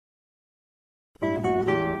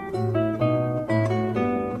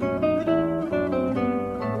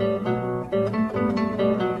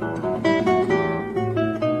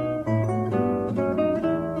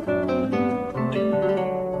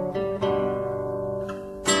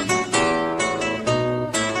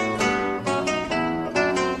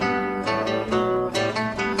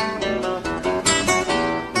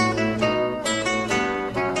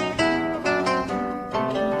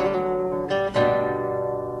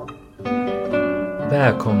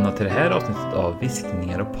Välkomna till det här avsnittet av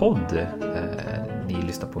Viskningar och podd. Ni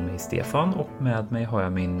lyssnar på mig Stefan och med mig har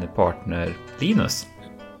jag min partner Linus.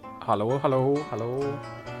 Hallå. Hallå.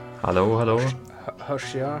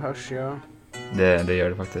 Hörs jag? Det gör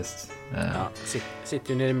det faktiskt. Ja,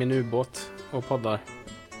 sitter nere i min ubåt och poddar.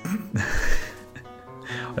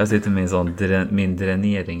 Jag sitter med en sån min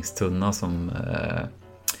dräneringstunna som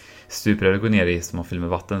stuprör går ner i som man fyller med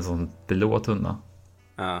vatten, en sån blå tunna.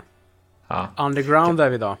 Ja. Underground är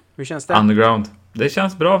vi då. Hur känns det? Underground. Det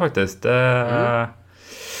känns bra faktiskt.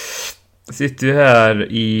 Sitter ju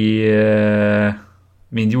här i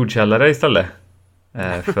min jordkällare istället.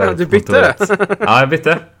 Du bytte det? Ja, jag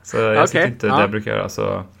bytte. Så jag Okay. sitter inte där jag brukar göra.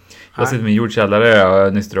 Så jag sitter i min jordkällare. Jag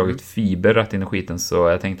har nyss dragit fiber rätt in i skiten. Så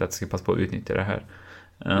jag tänkte att jag ska passa på att utnyttja det här.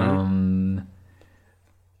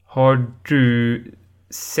 Har du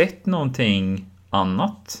sett någonting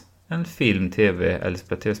annat än film, tv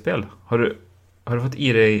eller tv-spel? Har du fått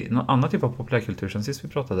i dig någon annan typ av populärkultur sen sist vi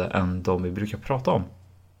pratade än de vi brukar prata om?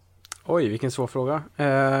 Oj, vilken svår fråga.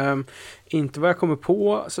 Inte vad jag kommer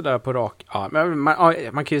på sådär på rak. Ja, men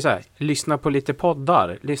man kan ju säga, lyssna på lite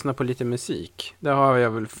poddar, lyssna på lite musik.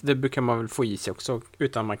 Det brukar man väl få i sig också,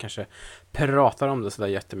 utan man kanske pratar om det sådär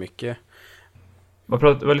jättemycket.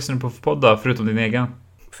 Vad lyssnar du på för poddar förutom din egen?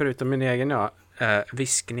 Förutom min egen, ja.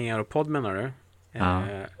 Viskningar och podd menar du? Ja.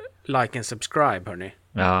 Like and subscribe, hörni.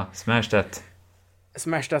 Ja, smash that.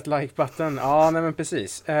 Smash that like-button. Ja, nej men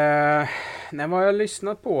precis. Nej, vad har jag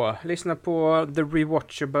lyssnat på? Lyssnat på The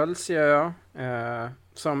Rewatchables, gör jag.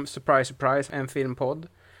 Som surprise, en filmpodd.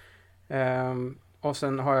 Och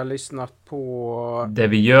sen har jag lyssnat på... Det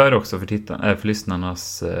vi gör också för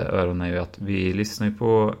lyssnarnas öron är ju att vi lyssnar ju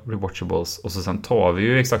på Rewatchables och så sen tar vi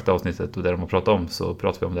ju exakt avsnittet och det de har pratat om, så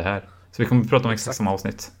pratar vi om det här. Så vi kommer att prata om exakt samma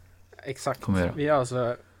avsnitt. Exakt. Vi är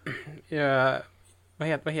alltså...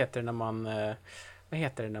 vad heter det när man... Vad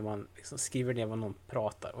heter det när man liksom skriver ner vad någon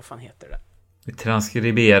pratar? Vad fan heter det? Vi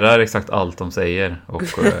transkriberar exakt allt de säger. Och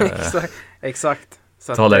exakt.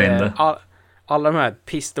 Så talar in det. Alla de här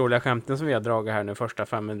pissdåliga skämten som vi har dragit här nu första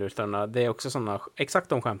 5 minuterna, det är också sådana, exakt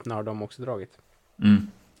de skämten har de också dragit.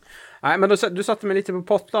 Nej, men du satte mig lite på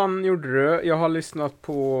pottan, gjorde du. Jag har lyssnat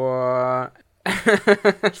på...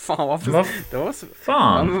 fan, varför? Det var så...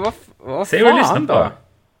 Fan! Ja, men vad säg vad du lyssnar på. Då?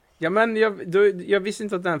 Ja, men jag visste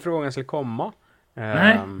inte att den frågan skulle komma.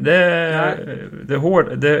 Nej, det är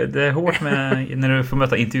hårt med när du får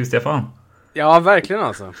möta intervju Stefan. Ja, verkligen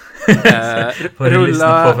alltså. Vad du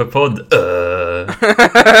lyssnar på för podd?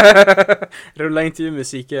 Rulla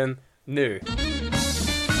intervjumusiken nu.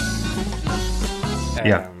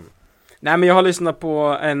 Ja. Nej, men jag har lyssnat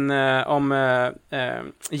på en om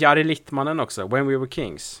Jari Littmanen också, When We Were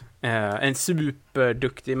Kings. En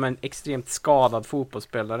superduktig men extremt skadad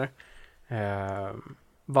fotbollsspelare.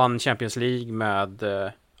 Vann Champions League med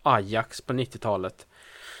Ajax på 90-talet.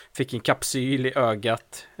 Fick en kapsyl i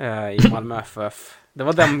ögat i Malmö FF. Det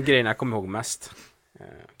var den grejen jag kommer ihåg mest.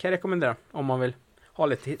 Kan jag rekommendera om man vill ha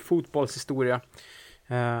lite fotbollshistoria.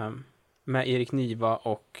 Med Erik Niva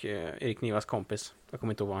och Erik Nivas kompis. Jag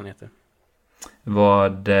kommer inte ihåg vad han heter. Var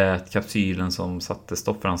det kapsylen som satte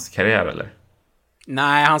stopp för hans karriär eller?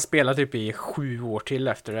 Nej, han spelade typ i 7 år till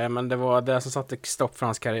efter det. Men det var det som satte stopp för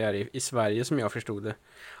hans karriär i Sverige som jag förstod det.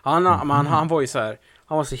 Han var ju så här...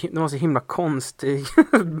 Det var så himla konstig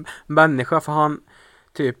människa. För han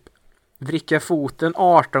typ vrickade foten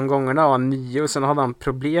 18 gånger när han var 9. Och sen hade han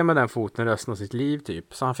problem med den foten resten av sitt liv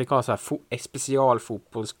typ. Så han fick ha så här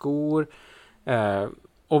specialfotbollsskor.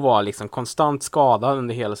 Och var liksom konstant skadad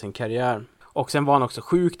under hela sin karriär. Och sen var han också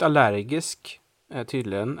sjukt allergisk.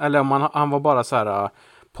 Tydligen. Eller om han var bara så här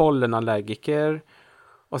pollenallergiker.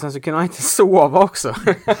 Och sen så kunde han inte sova också.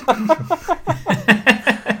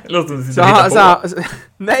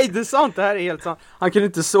 Nej, det är sant. Det här är helt sant. Han kunde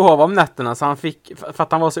inte sova om nätterna. Så han fick, för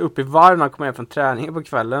att han var så uppe i varv när han kom hem från träningen på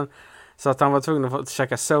kvällen. Så att han var tvungen att få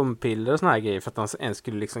käka sömnpiller och såna här grejer. För att han ens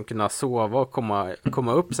skulle liksom kunna sova och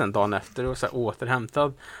komma upp sen dagen efter. Och så här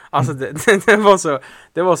återhämtad. Alltså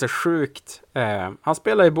det var så sjukt. Han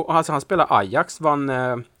spelade Ajax. Vann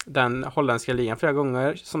den holländska ligan flera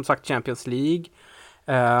gånger. Som sagt Champions League.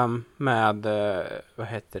 Med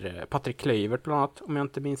Patrick Kluivert bland annat, om jag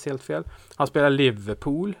inte minns helt fel. Han spelar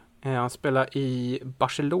Liverpool. Han spelar i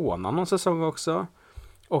Barcelona någon säsong också.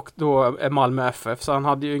 Och då Malmö FF. Så han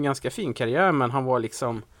hade ju en ganska fin karriär, men han var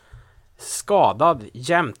liksom skadad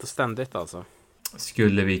jämt och ständigt alltså.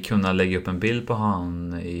 Skulle vi kunna lägga upp en bild på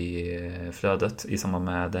han i flödet i samband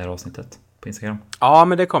med det här avsnittet på Instagram? Ja,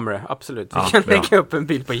 men det kommer det, absolut. Vi kan lägga upp en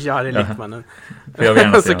bild på Jari Littmanen.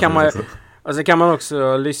 Och så kan man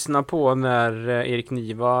också lyssna på när Erik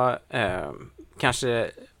Niva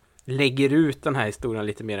kanske lägger ut den här historien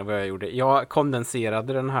lite mer än vad jag gjorde. Jag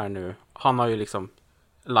kondenserade den här nu. Han har ju liksom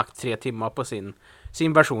lagt 3 timmar på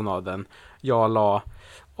sin version av den. Jag la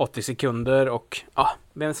 80 sekunder och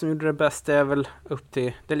vem som gjorde det bäst är väl upp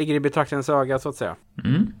till, det ligger i betraktarens öga så att säga.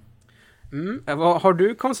 Har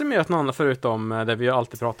du konsumerat något annat förutom det vi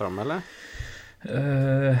alltid pratar om, eller?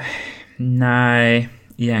 Nej,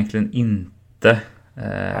 egentligen inte.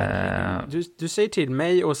 Du säger till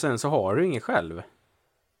mig och sen så har du inget själv.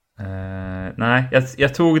 Nej,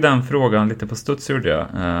 jag tog den frågan lite på studs, gjorde jag.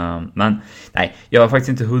 Men nej, jag har faktiskt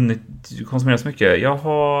inte hunnit konsumera så mycket. Jag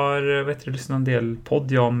har lyssnat en del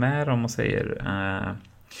podd jag med, om man säger.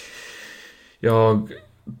 Jag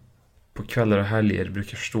på kvällar och helger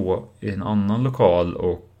brukar stå i en annan lokal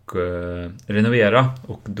och renovera.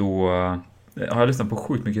 Och då har jag lyssnat på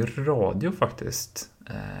sjukt mycket radio faktiskt.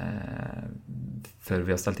 För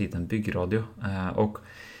vi har ställt hit en byggradio. Och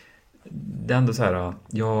det är ändå så här,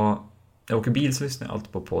 jag åker bil så lyssnar jag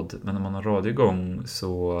alltid på podd, men när man har radio igång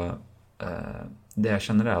så det jag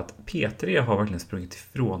känner är att P3 har verkligen sprungit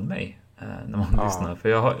ifrån mig när man lyssnar, för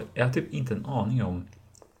jag har typ inte en aning om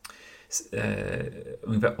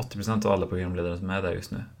ungefär 80% av alla programledare som är där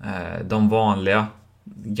just nu. De vanliga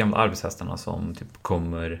gamla arbetshästarna som typ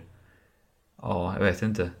kommer jag vet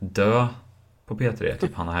inte, dö på P3,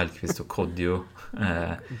 typ Hanna Hellquist och Kodjo.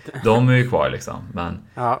 De är ju kvar liksom, men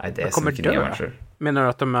det är så mycket nya människor. Menar du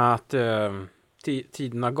att de är att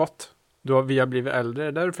tiden har gått? Då vi har blivit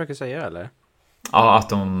äldre, det du försöker säga, eller? Ja, att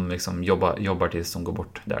de liksom jobbar tills de går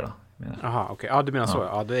bort där då. Jaha, okej. Ja, du menar så.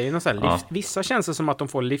 Ja, det är ju någon sån här vissa känns det som att de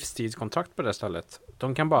får livstidskontrakt på det stället.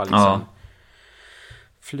 De kan bara liksom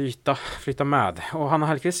flyta med. Och Hanna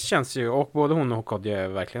Hellquist känns ju, och både hon och Kodjo är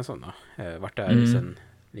verkligen sådana. Vart är sen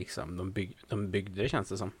liksom de byggde det, känns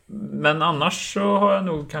det som. Men annars så har jag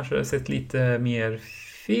nog kanske sett lite mer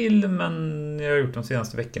film än jag har gjort de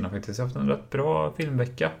senaste veckorna faktiskt. Jag har haft en rätt bra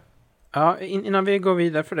filmvecka. Ja, innan vi går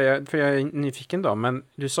vidare för jag är nyfiken då, men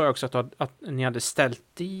du sa ju också att ni hade ställt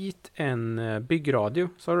dit en byggradio,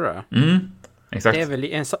 sa du det? Exakt. Det är väl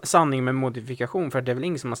en sanning med modifikation, för det är väl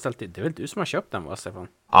ingen som har ställt dit. Det är väl du som har köpt den, va, Stefan?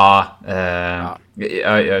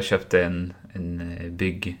 Jag köpte en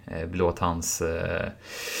blåtands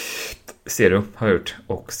stereo har jag gjort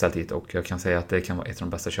och ställt hit, och jag kan säga att det kan vara ett av de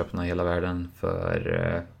bästa köpen i hela världen,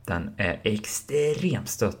 för den är extremt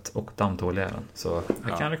stött och dammtålig är den. Så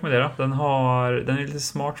jag kan rekommendera. Den är lite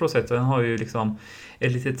smart så sätt. Den har ju liksom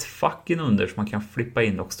ett litet fack in under som man kan flippa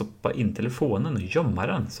in och stoppa in telefonen och gömma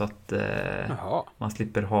den, så att man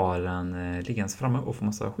slipper ha den liggandes framme och få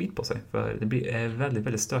massa skit på sig, för det blir väldigt,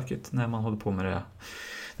 väldigt stökigt när man håller på med det,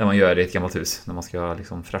 när man gör det i ett gammalt hus, när man ska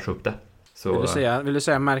liksom fräscha upp det. Så, vill du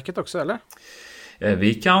säga märket också, eller?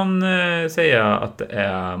 Vi kan säga att det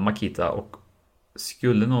är Makita, och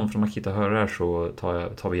skulle någon från Makita höra det här så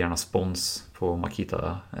tar vi gärna spons på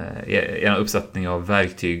Makita. En uppsättning av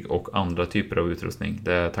verktyg och andra typer av utrustning.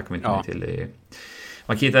 Det tackar vi inte nej till.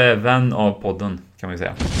 Makita är vän av podden, kan man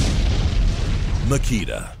säga.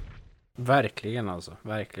 Makita. Verkligen alltså,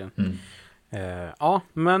 verkligen.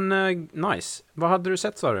 Men nice. Vad hade du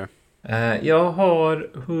sett, sa du? Jag har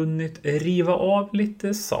hunnit riva av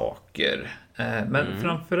lite saker. Men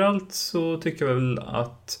framförallt så tycker jag väl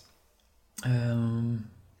att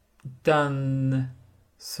den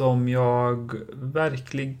som jag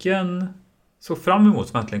verkligen såg fram emot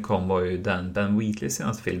som äntligen kom var ju den Ben Wheatleys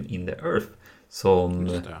senaste film In the Earth,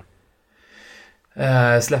 som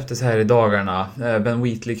släpptes här i dagarna. Ben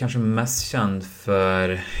Wheatley kanske mest känd för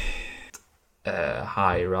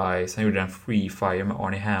High Rise. Han gjorde en Free Fire med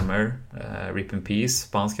Arnie Hammer, Rip in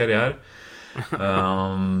Peace på hans karriär.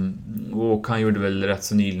 Och han gjorde väl rätt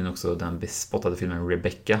så nyligen också den bespottade filmen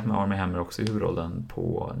Rebecca med Armie Hammer också i huvudrollen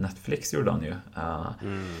på Netflix, gjorde han ju.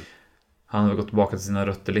 Han har gått tillbaka till sina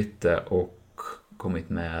rötter lite och kommit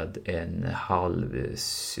med en halv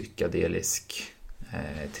psykedelisk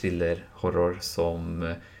thriller-horror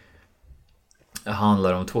som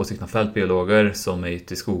handlar om 2 stycken fältbiologer som är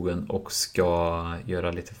ute i skogen och ska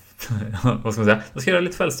göra lite vad ska man säga? De ska göra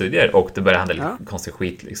lite fältstudier och det börjar hända lite konstig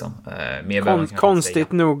skit liksom.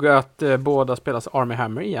 Konstigt nog att båda spelas Armie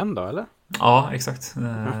Hammer igen då, eller? Ja, exakt.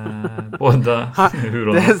 Båda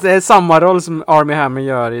det är samma roll som Armie Hammer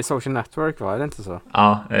gör i Social Network, va? Är det inte så?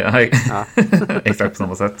 Ja. Exakt på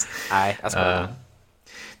samma sätt. Nej, jag skojar.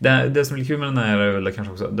 Det som blir kul med den här är väl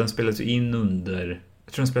kanske också, den spelas ju in under,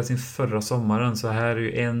 jag tror den spelades in förra sommaren, så här är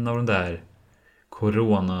ju en av de där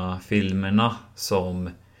coronafilmerna som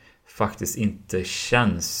faktiskt inte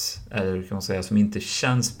känns, eller kan man säga, som inte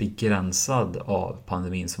känns begränsad av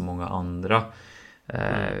pandemin som många andra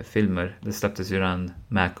filmer. Det släpptes ju den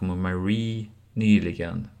Malcolm och Marie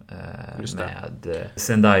nyligen, med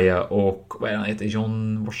Zendaya och vad är han heter?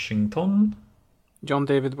 John Washington? John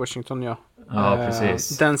David Washington, ja. Ja,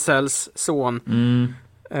 precis. Denzels son.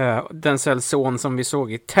 Denzels son som vi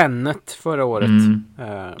såg i Tenet förra året.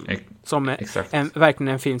 Som är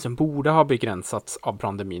verkligen en film som borde ha begränsats av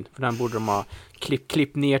pandemin. För den borde de ha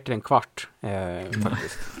klippt ner till en kvart.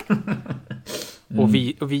 Faktiskt.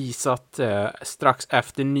 Och visat strax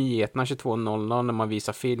efter nyheterna 22.00 när man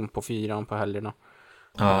visar film på 4 på helgerna.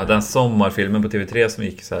 Ja, den sommarfilmen på TV3 som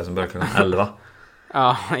gick så här som började klockan 11.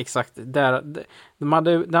 Ja, exakt.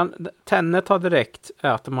 Tenet hade räckt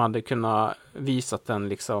att de hade kunnat visat den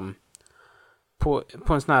liksom på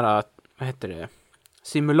en sån här, vad heter det,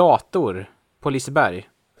 simulator på Liseberg.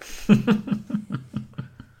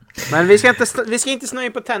 Men vi ska inte snöa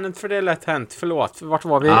in på Tenet för det är lätt hänt. Förlåt, vart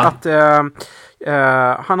var vi?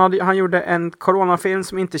 Han gjorde en coronafilm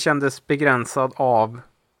som inte kändes begränsad av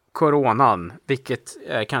coronan, vilket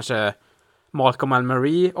kanske Malcolm L.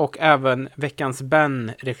 Marie och även Veckans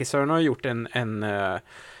Ben-regissören har gjort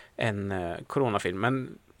en coronafilm. Men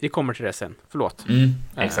vi kommer till det sen. Förlåt.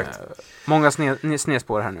 Exakt. Många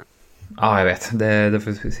snedspår här nu. Ja, jag vet. Det är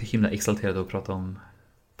för himla exalterad att prata om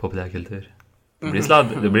populärkultur.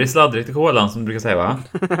 Det blir sladdrigt i kolan som du brukar säga, va?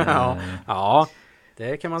 Ja,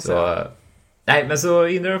 det kan man säga. Nej, men så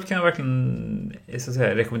In the Earth kan jag verkligen så att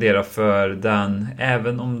säga, rekommendera för den,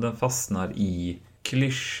 även om den fastnar i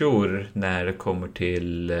klyschor när det kommer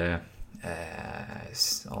till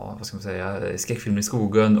vad ska man säga, skräckfilmer i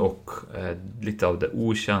skogen och lite av det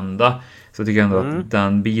okända, så tycker jag ändå att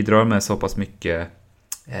den bidrar med så pass mycket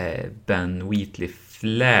Ben Wheatley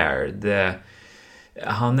flair.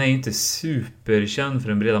 Han är inte superkänd för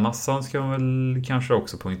den breda massan, ska man väl kanske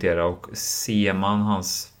också poängtera, och ser man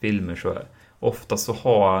hans filmer så ofta så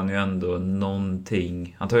har han ju ändå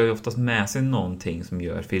någonting, han tar ju oftast med sig någonting som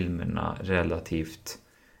gör filmerna relativt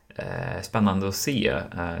spännande att se.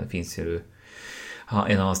 Det finns ju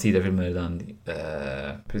en av hans tidigare filmer, den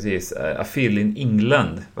precis, A Field in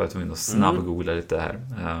England, var jag tvungen att snabbgoogla lite här.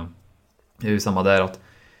 Det är ju samma där, att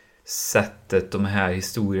sättet de här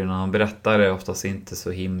historierna han berättar är oftast inte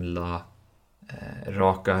så himla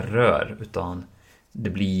raka rör, utan det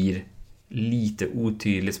blir lite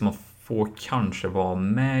otydligt, så man får kanske vara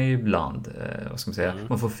med ibland, vad ska man säga,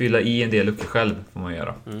 man får fylla i en del luckor själv, får man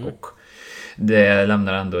göra, och det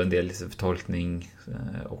lämnar ändå en del för tolkning,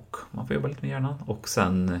 och man får jobba lite med hjärnan. Och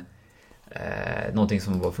sen någonting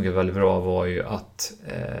som fungerade väldigt bra var ju att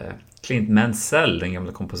Clint Mansell, den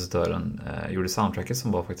gamla kompositören, gjorde soundtracket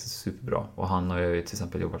som var faktiskt superbra. Och han har ju till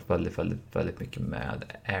exempel jobbat väldigt, väldigt, väldigt mycket med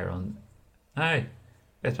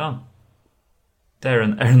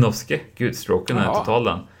Darren Aronofsky. Gud, stroken är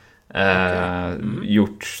totalen.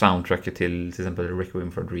 Gjort soundtracket till exempel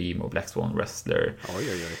Requiem for a Dream och Black Swan Wrestler.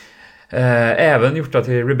 Oj. Även gjort det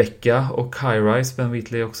till Rebecca och High Rise, Ben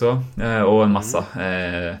Wheatley också, och en massa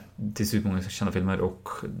till supermånga kända filmer, och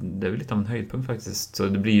det är väl lite av en höjdpunkt faktiskt, så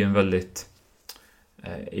det blir ju en väldigt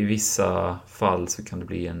i vissa fall så kan det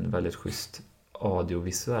bli en väldigt schysst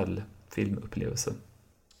audiovisuell filmupplevelse.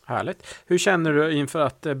 Härligt. Hur känner du inför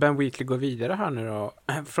att Ben Wheatley går vidare här nu då?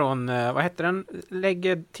 Från, vad heter den?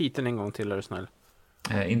 Lägg titeln en gång till, är du snäll.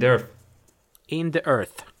 In the Earth. In the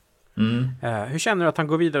Earth. Hur känner du att han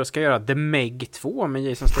går vidare och ska göra The Meg 2 med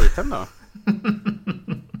Jason Statham då?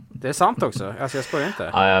 Det är sant också. Alltså jag skojar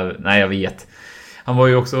inte. Nej, jag vet. Han var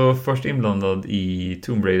ju också först inblandad i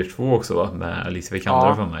Tomb Raider 2 också, va? Med Alicia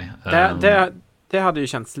Vikander för mig. Det hade ju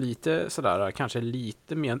känts lite sådär, kanske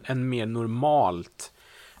lite mer normalt.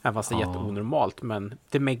 Även fast det är jätteonormalt. Men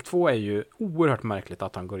The Meg 2 är ju oerhört märkligt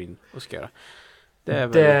att han går in och ska göra.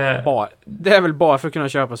 Det är väl bara för att kunna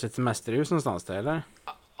köpa sitt semesterhus någonstans där, eller?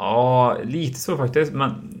 Ja, lite så faktiskt.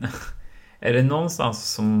 Men är det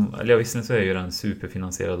någonstans som... Eller visserligen så är ju den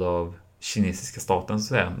superfinansierad av kinesiska staten,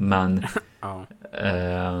 så att säga. Men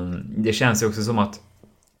det känns ju också som att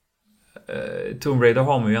Tomb Raider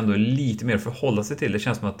har man ju ändå lite mer att förhålla sig till. Det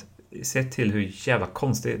känns som att, sett till hur jävla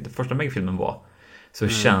konstig den första Meg-filmen var, så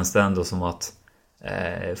känns det ändå som att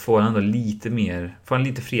får han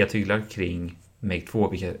lite fria tyglar kring Meg 2,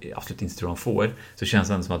 vilket jag absolut inte tror han får, så känns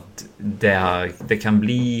det ändå som att det kan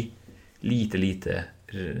bli lite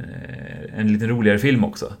en lite roligare film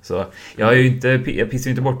också. Så jag pissar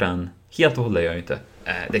inte bort den helt och hållet, jag inte.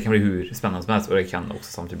 Det kan bli hur spännande som helst, och det kan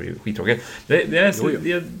också samtidigt bli skittråkigt.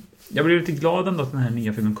 Jag blev lite glad ändå att den här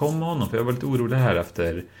nya filmen kom med honom, för jag var lite orolig här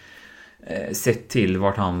efter sett till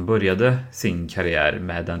vart han började sin karriär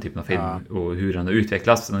med den typen av film, och hur han har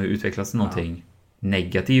utvecklats. Han har utvecklats till någonting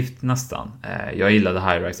negativt nästan. Jag gillade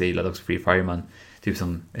High Rise, jag gillade också Free Fire, men typ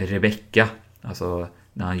som Rebecca, alltså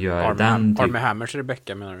när han gör den typ... Armie Hammers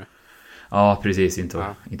Rebecca, menar du? Ja, precis.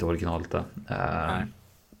 Inte originalet där.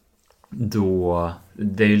 Då,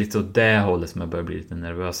 det är ju lite åt det hållet som jag börjar bli lite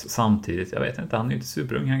nervös. Samtidigt, jag vet inte, han är ju inte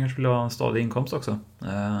superung. Han kanske vill ha en stadig inkomst också.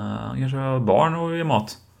 Han kanske har barn och ge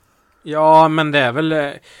mat. Ja, men det är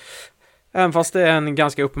väl... Även fast det är en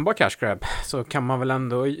ganska uppenbar cash grab så kan man väl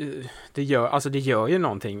ändå... Det gör ju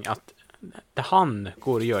någonting att han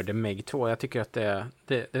går och gör det Meg 2. Jag tycker att det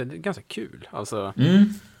är ganska kul. Alltså...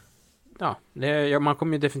 Ja, man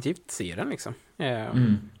kommer ju definitivt se den liksom.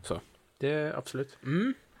 Så, det är absolut.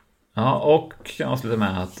 Ja, och jag avslutar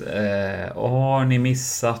med att har ni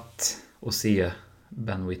missat att se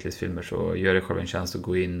Ben Whitleys filmer så gör det själv en tjänst att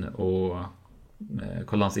gå in och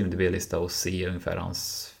kolla hans IMDb-lista och se ungefär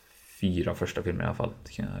hans 4 första filmer i alla fall.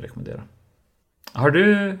 Det kan jag rekommendera.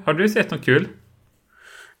 Har du sett något kul?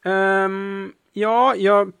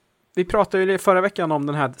 Vi pratade ju förra veckan om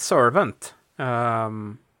den här Servant.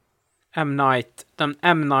 Den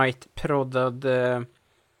M. Night-proddad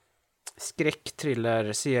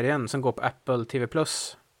skräckthriller-serien som går på Apple TV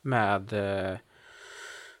Plus med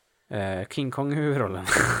King Kong i huvudrollen.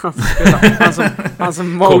 Han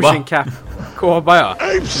som motion cap. Koba, ja.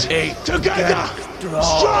 Apes together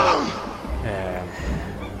strong.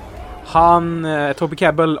 Toby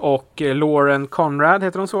Kebbell och Lauren Conrad,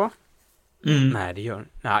 heter de så? Nej, det gör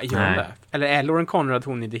de det. Eller är Lauren Conrad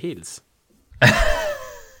hon i The Hills?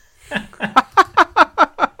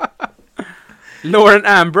 Lauren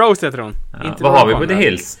Ambrose heter hon. Ja, vad har vi på The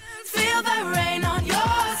Hills?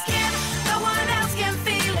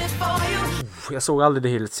 Jag såg aldrig The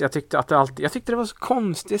Hills. Jag tyckte det var så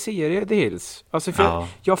konstig serie The Hills. Alltså för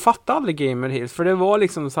jag fattade aldrig Gamer Hills, för det var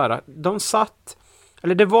liksom så här,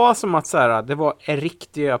 det var som att så här, det var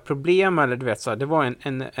riktiga problem, eller du vet så här, det var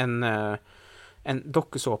en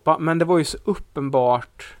dokusåpa, men det var ju så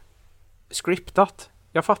uppenbart scriptat.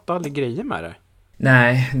 Jag fattade aldrig grejer med det.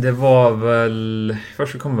 Nej, det var väl...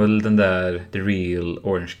 Först kom väl den där The Real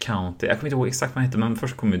Orange County. Jag kommer inte ihåg exakt vad den heter, men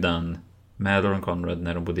först kom ju den med Lauren Conrad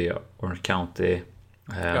när de bodde i Orange County.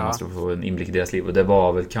 Man skulle få en inblick i deras liv. Och det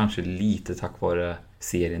var väl kanske lite tack vare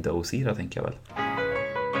serien The Ozira, tänker jag väl.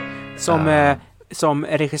 Som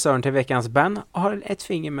regissören till veckans Ben har ett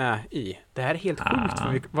finger med i. Det här är helt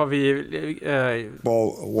sjukt vad vi...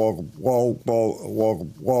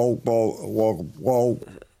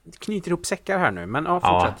 knyter ihop säckar här nu, men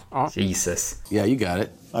fortsätt. Ja, Jesus. Yeah, you got it.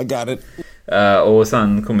 I got it. Och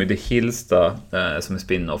sen kom ju The Hills då, som en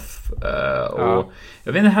spin-off. Och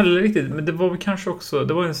jag vet inte heller riktigt, men det var väl kanske också,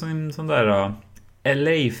 det var en sån där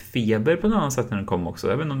LA-feber på något annat sätt när den kom också.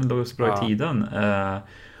 Jag vet inte om det låg så bra i tiden.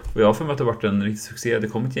 Och jag har för mig att det har varit en riktig succé. Det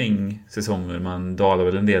kom ett gäng säsonger, man dalade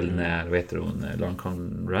väl en del när Lauren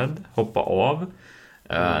Conrad hoppade av.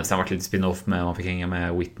 Sen var det lite spin-off med man fick hänga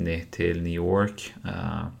med Whitney till New York.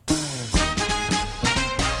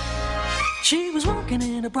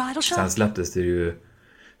 Sen släpptes det ju,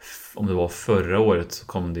 om det var förra året, så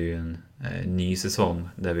kom det ju en ny säsong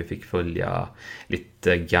där vi fick följa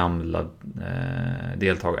lite gamla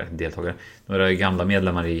deltagare. Några gamla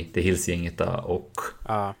medlemmar i The Hills-gänget och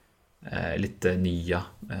lite nya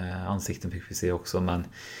ansikten fick vi se också. Men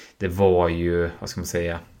det var ju, vad ska man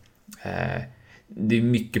säga, det är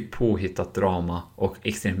mycket påhittat drama och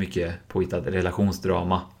extremt mycket påhittat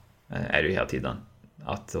relationsdrama är det ju hela tiden.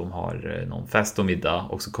 Att de har någon fest och middag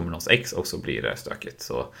och så kommer någons ex och så blir det stökigt.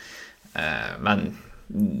 Så, men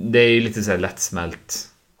det är ju lite så här lättsmält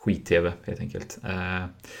skit-tv helt enkelt.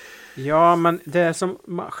 Ja, men det som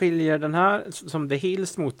skiljer den här som The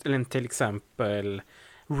Hills mot eller till exempel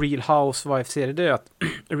Real Housewives-serie, det är att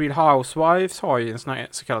Real Housewives har ju en sån här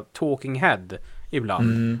så kallad talking head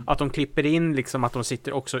ibland. Att de klipper in liksom att de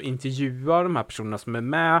sitter också och intervjuar de här personerna som är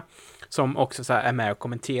med, som också så här är med och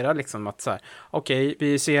kommenterar liksom att så här, okej,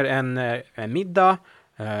 vi ser en middag,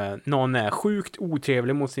 någon är sjukt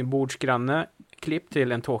otrevlig mot sin bordsgranne, klipp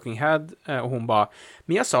till en talking head och hon bara,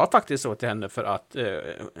 men jag sa faktiskt så till henne för att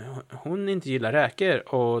hon inte gillar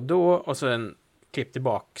räkor och så en klipp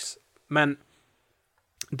tillbaks. Men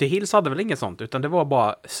The Hills hade väl inget sånt, utan det var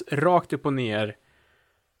bara rakt upp och ner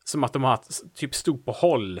som att de har typ stod på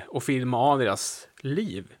håll och filmade av deras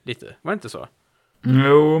liv lite. Var det inte så?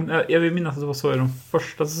 Jo, jag vill minnas att det var så i de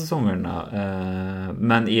första säsongerna.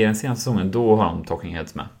 Men i den senaste säsongen, då har de talking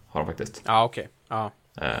heads med. Har de faktiskt. Ja, okej. Ja.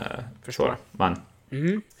 Förstår.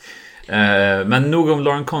 Men nog om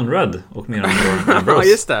Lauren Conrad och mer om Lauren Ambrose.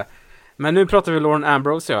 Ja, just det. Men nu pratar vi Lauren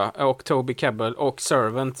Ambrose, och Toby Kebbell och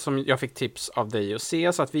Servant som jag fick tips av dig att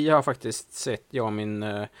se. Så att vi har faktiskt sett, jag och min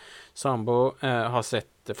sambo har sett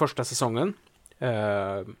första säsongen.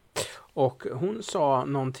 Och hon sa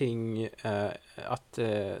någonting att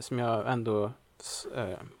som jag ändå...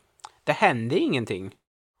 det hände ingenting.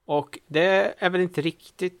 Och det är väl inte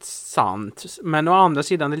riktigt sant. Men å andra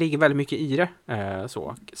sidan, det ligger väldigt mycket i det.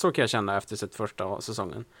 Så kan jag känna efter sett första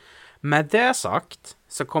säsongen. Med det sagt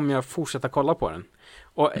så kommer jag fortsätta kolla på den.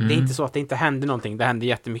 Och det är inte så att det inte händer någonting. Det händer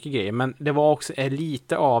jättemycket grejer. Men det var också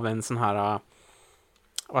lite av en sån här...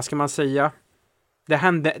 Vad ska man säga? Det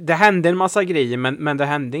hände en massa grejer, men det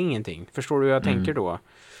hände ingenting. Förstår du hur jag tänker då?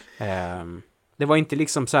 Det var inte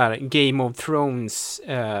liksom så här Game of Thrones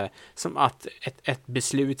som att ett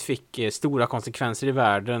beslut fick stora konsekvenser i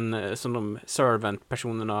världen som de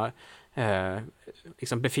servant-personerna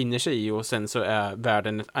liksom befinner sig i, och sen så är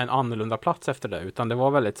världen en annorlunda plats efter det. Utan det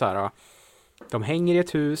var väldigt så här, de hänger i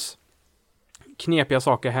ett hus, knepiga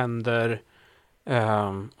saker händer,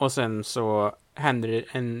 och sen så händer det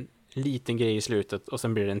en liten grej i slutet och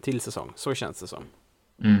sen blir det en till säsong. Så känns det som.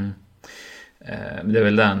 Det är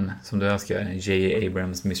väl den som du önskar, J.A.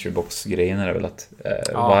 Abrams Mystery Box-grejen är väl att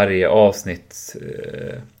varje avsnitt,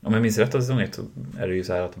 om jag minns rätt av säsong 1, så är det ju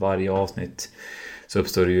så här att varje avsnitt så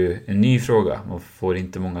uppstår det ju en ny fråga. Man får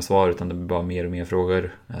inte många svar, utan det blir bara mer och mer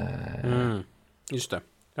frågor. Just det.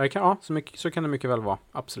 Så kan det mycket väl vara,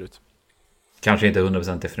 absolut. Kanske inte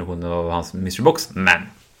 100% definitionen av hans Mystery Box, men...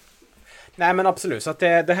 Nej, men absolut. Så att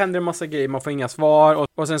det händer en massa grejer, man får inga svar.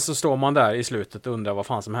 Och sen så står man där i slutet och undrar vad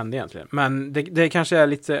fan som hände egentligen. Men det kanske är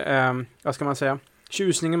lite, vad ska man säga,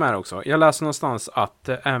 tjusningen med det också. Jag läste någonstans att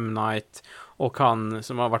M. Night och han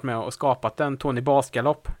som har varit med och skapat den, Tony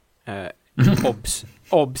Basgalopp,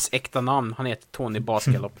 Obs äkta namn, han heter Tony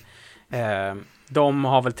Basgalopp. De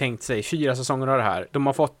har väl tänkt sig 4 säsonger av det här. De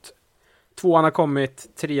har fått 2 har kommit,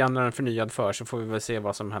 3 är den förnyad för, så får vi väl se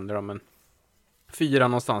vad som händer om en 4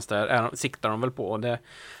 någonstans där siktar de väl på, och det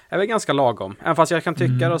är väl ganska lagom. Även fast jag kan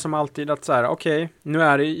tycka då som alltid att så här, okej, nu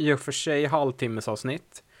är det i och för sig halvtimmes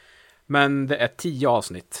avsnitt, men det är 10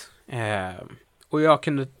 avsnitt. Och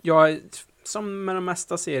jag som med de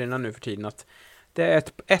mesta serierna nu för tiden, att det är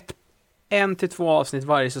 1 till 2 avsnitt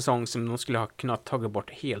varje säsong som de skulle ha kunnat ta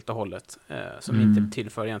bort helt och hållet, som inte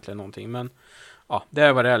tillför egentligen någonting, men ja, det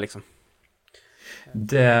är vad det är liksom.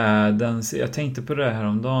 Jag tänkte på det här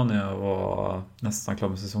om dagen när jag var nästan klar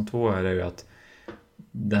med säsong 2 här, är ju att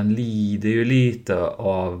den lider ju lite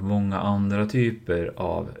av många andra typer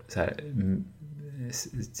av så här,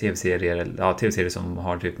 tv-serier som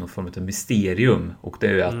har typ någon form av mysterium, och det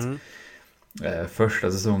är ju att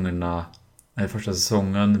första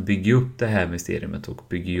säsongen bygger upp det här mysteriet och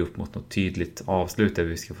bygger upp mot något tydligt avslut där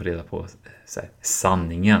vi ska få reda på så här,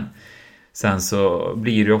 sanningen. Sen så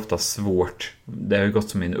blir det ofta svårt. Det har ju gått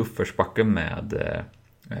som en uppförsbacke med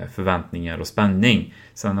förväntningar och spänning.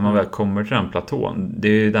 Sen när man väl kommer till den platån, det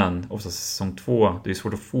är ju den, ofta säsong 2, det är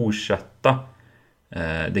svårt att fortsätta.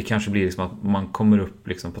 Det kanske blir liksom att man kommer upp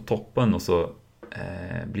liksom på toppen och så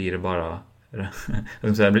blir det bara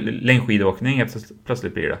längdskidåkning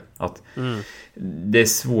plötsligt blir det. Att det är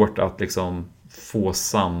svårt att liksom få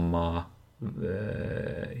samma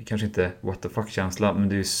kanske inte what the fuck-känsla, men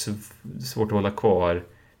det är svårt att hålla kvar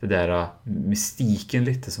det där mystiken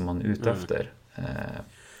lite som man är ute efter.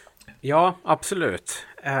 Ja, absolut.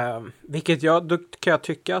 Då kan jag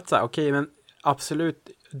tycka att okej, men absolut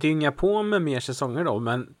dynga på med mer säsonger då,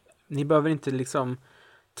 men ni behöver inte liksom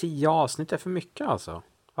 10 avsnitt är för mycket alltså.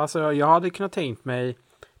 Alltså jag hade kunnat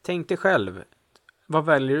tänk dig själv, vad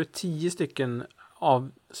väljer du 10 stycken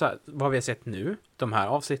av så här, vad vi har sett nu, de här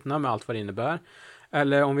avsnitten med allt vad det innebär,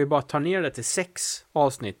 eller om vi bara tar ner det till 6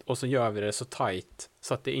 avsnitt och så gör vi det så tight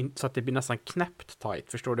så att det blir nästan knäppt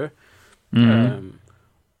tight, förstår du?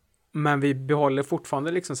 Men vi behåller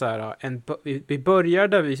fortfarande liksom så här vi börjar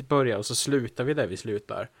där vi börjar och så slutar vi där vi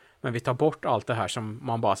slutar, men vi tar bort allt det här som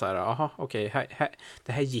man bara så här, aha, okej,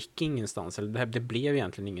 det här gick ingenstans, eller det blev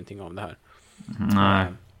egentligen ingenting av det här. Nej.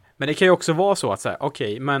 Men det kan ju också vara så att säga,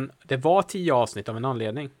 okej, men det var 10 avsnitt av en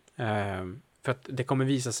anledning. För att det kommer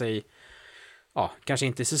visa sig, ja, kanske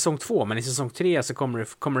inte i säsong 2, men i säsong 3 så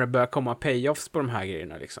kommer det börja komma payoffs på de här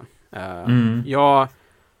grejerna liksom.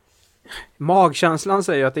 Magkänslan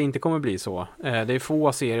säger att det inte kommer bli så. Det är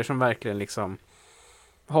få serier som verkligen liksom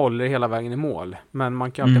håller hela vägen i mål, men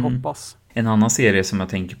man kan alltid hoppas. En annan serie som jag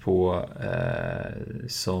tänker på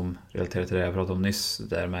som relaterar till det jag pratade om nyss,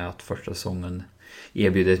 där med att första säsongen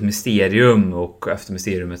erbjuder ett mysterium och efter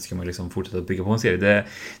mysteriumet ska man liksom fortsätta bygga på en serie.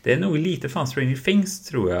 Det är nog lite fan Stranger Things,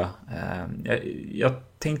 tror jag. Jag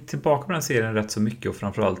tänkte tillbaka på den serien rätt så mycket, och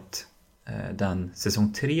framförallt den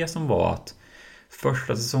säsong 3 som var att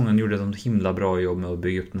första säsongen gjorde de himla bra jobb med att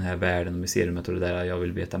bygga upp den här världen och mysteriumet och det där jag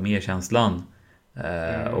vill veta mer känslan.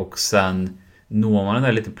 Och sen når man den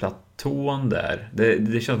där lite platån där.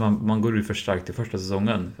 Det känns att man går ut för starkt i första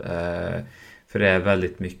säsongen. För det är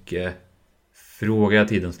väldigt mycket fråga hela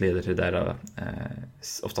tiden som leder till det där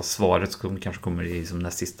ofta svaret som kanske kommer i som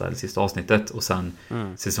näst sista avsnittet, och sen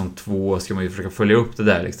säsong 2 ska man ju försöka följa upp det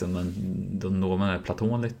där liksom, men då når man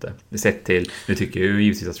platån lite. Det sett till, nu tycker jag ju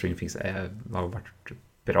givetvis att Stranger Things har varit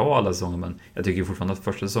bra alla säsonger, men jag tycker fortfarande att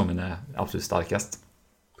första säsongen är absolut starkast.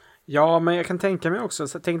 Ja, men jag kan tänka mig också,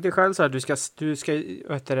 så tänk dig själv så här,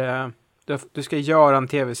 du ska göra en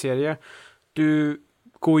tv-serie. Du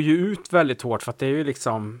går ju ut väldigt hårt, för att det är ju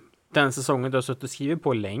liksom den säsongen du har suttit och skrivit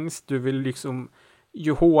på längst. Du vill liksom,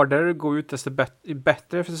 ju hårdare du går ut, desto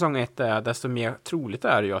bättre för säsong 1 är, desto mer troligt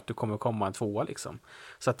är det ju att du kommer komma en 2 liksom.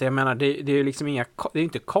 Så att jag menar, det är liksom det är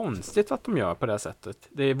inte konstigt att de gör på det sättet.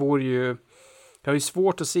 Det vore ju, jag har ju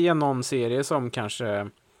svårt att se någon serie som kanske,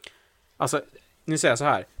 alltså, nu säger jag så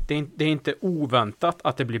här, det är inte oväntat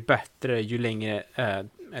att det blir bättre ju längre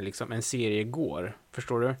liksom en serie går.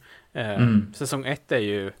 Förstår du? Säsong 1 är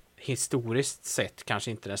ju historiskt sett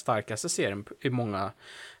kanske inte den starkaste serien i många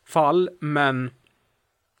fall, men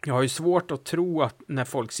jag har ju svårt att tro att när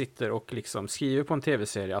folk sitter och liksom skriver på en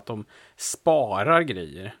tv-serie att de sparar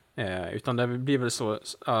grejer. Utan det blir väl så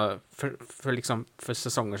för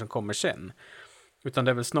säsonger som kommer sen. Utan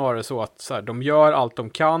det är väl snarare så att så här, de gör allt de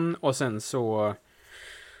kan, och sen så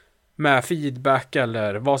med feedback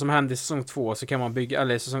eller vad som hände i säsong 2 så kan man bygga,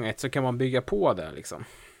 eller i säsong 1 så kan man bygga på det liksom.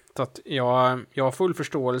 Så att jag har full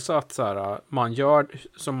förståelse att så här, man gör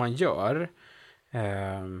som man gör.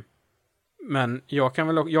 Men jag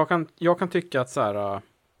kan tycka att så här,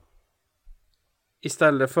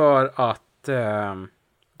 istället för att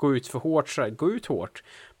gå ut för hårt, så här, gå ut hårt,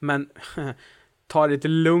 men ta det lite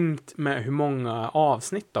lugnt med hur många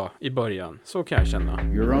avsnitt då i början, så kan jag känna.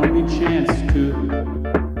 Your only chance to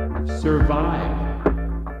survive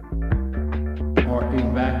or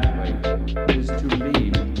evacuate is to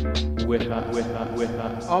leave with us.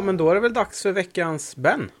 Ja, men då är det väl dags för veckans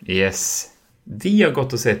Ben. Yes. Vi har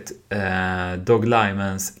gått och sett Doug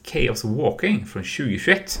Liman's Chaos Walking från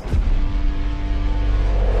 2021.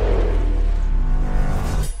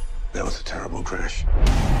 That was a terrible crash.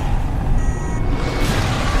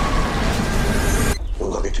 We're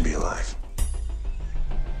lucky to be alive.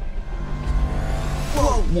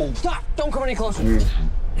 Whoa! Stop! Don't come any closer.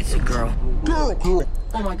 It's a girl. Girl!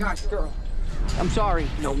 Oh my gosh, girl. I'm sorry.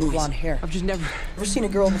 No, Louis. Blonde hair. I've just never seen a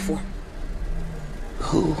girl before.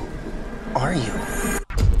 Who are you?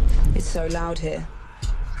 It's so loud here.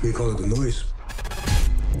 We call it the noise.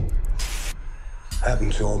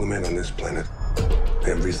 Happened to all the men on this planet.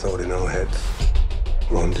 Every thought in our heads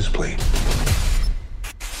were on display.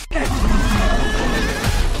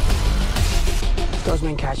 Those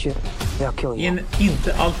men catch you, they'll kill I you. en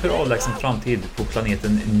inte alltför avlägsen framtid på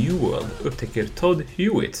planeten New World upptäcker Todd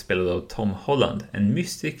Hewitt, spelad av Tom Holland, en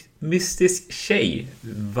mystisk tjej,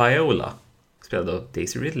 Viola, spelad av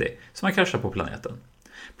Daisy Ridley, som har kraschat på planeten.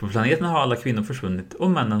 På planeten har alla kvinnor försvunnit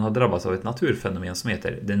och männen har drabbats av ett naturfenomen som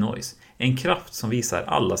heter The Noise, en kraft som visar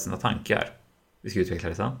alla sina tankar. Vi ska utveckla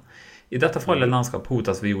det sen. I detta farliga landskap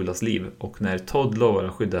hotas Violas liv, och när Todd lovar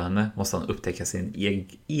att skydda henne måste han upptäcka sin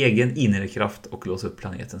egen inre kraft och låsa upp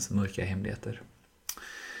planetens mörka hemligheter.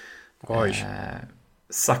 Oj.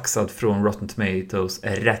 Saxad från Rotten Tomatoes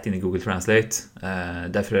rätt in i Google Translate.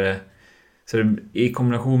 Därför så i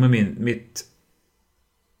kombination med mitt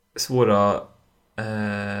svåra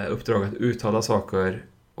uppdrag att uttala saker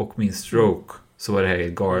och min stroke, så var det här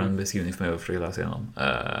en galen beskrivning för mig att försöka läsa igenom.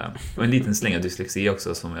 Och en liten släng av dyslexi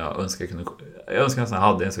också som jag önskar nästan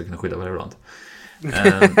hade, jag skulle kunna skydda på det ibland.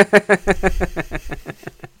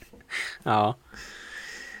 Ja.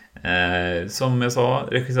 Som jag sa,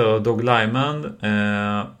 regissör av Doug Liman.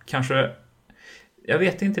 Kanske, jag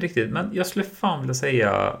vet inte riktigt, men jag skulle fan vilja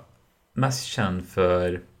säga mest känd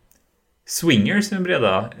för Swingers, den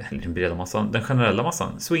breda massan, den generella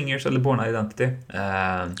massan. Swingers eller Born Identity.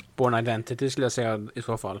 Born Identity skulle jag säga i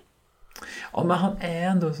så fall. Ja, men han är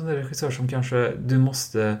ändå en sån där regissör som kanske du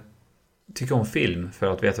måste tycka om film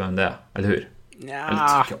för att veta vem det är, eller hur? Ja,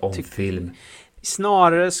 eller tycka om film.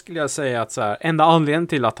 Snarare skulle jag säga att så här, enda anledningen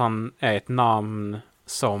till att han är ett namn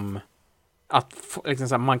som att liksom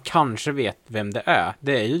så här, man kanske vet vem det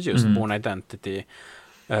är ju just Born Identity,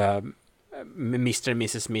 Mr. och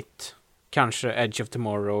Mrs. Smith, kanske Edge of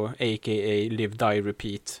Tomorrow, a.k.a. Live, Die,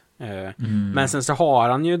 Repeat. Men sen så har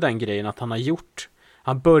han ju den grejen att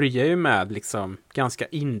han börjar ju med liksom ganska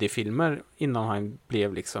indie-filmer innan han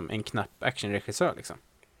blev liksom en knapp actionregissör liksom.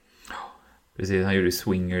 Precis, han gjorde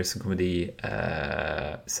Swingers, en komedi.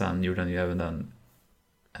 Sen gjorde han ju även den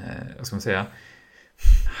vad ska man säga,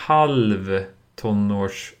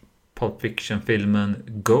 halvtonårs Pulp Fiction-filmen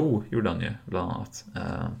Go gjorde han ju bland annat.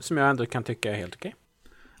 Som jag ändå kan tycka är helt okej.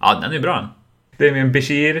 Ja, den är bra. Damien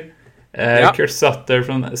Bashir, Kurt Sutter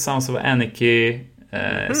från Sons of Anarchy,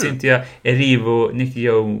 Cynthia Erivo,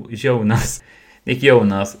 Nick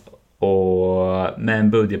Jonas, och med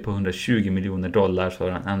en budget på $120 miljoner så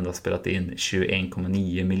har den endast spelat in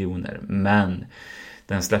 21,9 miljoner. Men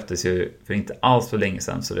den släpptes ju för inte alls för länge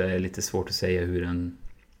sedan, så det är lite svårt att säga hur den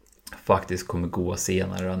faktiskt kommer gå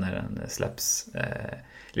senare när den släpps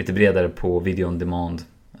lite bredare på video on demand.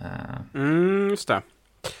 Just det.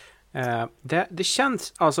 Det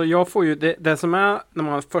känns, alltså jag får ju det som är när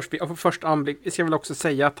man först anblick, vi ska väl också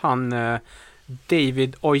säga att han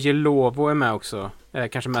David Oyelowo är med också.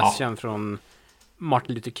 Kanske mest känd från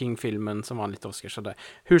Martin Luther King-filmen som vann lite Oscars. Sådär.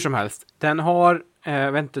 Hur som helst. Den har,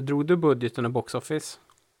 drog du budgeten i box office?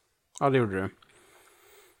 Ja, det gjorde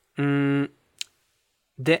du.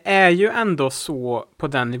 Det är ju ändå så på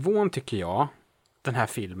den nivån tycker jag, den här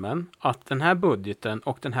filmen, att den här budgeten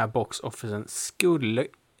och den här box officen skulle,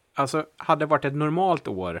 alltså hade varit ett normalt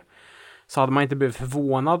år så hade man inte blivit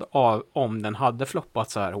förvånad av om den hade floppat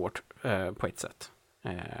så här hårt på ett sätt.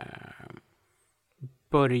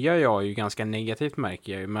 Börjar jag ju ganska negativt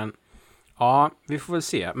märker jag ju, men ja, vi får väl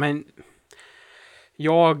se. Men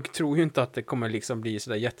jag tror ju inte att det kommer liksom bli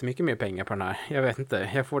sådär jättemycket mer pengar på den här. Jag vet inte,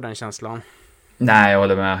 jag får den känslan. Nej, jag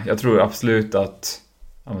håller med. Jag tror absolut att,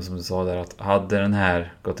 som du sa där, att hade den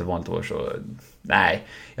här gått ett vanligt år så, nej.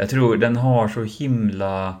 Jag tror den har så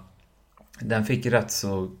himla, den fick rätt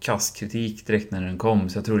så kass kritik direkt när den kom,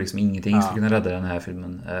 så jag tror liksom ingenting skulle kunna rädda den här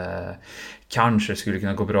filmen. Kanske skulle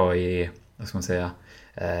kunna gå bra i, vad ska man säga,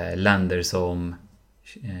 länder som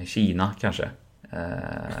Kina kanske.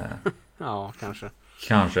 Ja, kanske.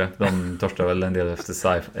 Kanske, de torstar väl en del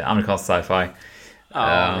efter amerikansk sci-fi.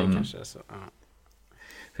 Ja, det kanske är så. Ja.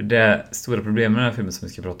 För det stora problemet med den här filmen som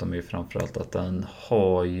vi ska prata om är ju framförallt att den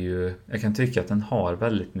har ju, jag kan tycka att den har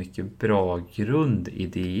väldigt mycket bra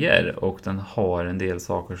grundidéer, och den har en del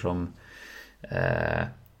saker som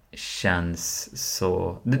känns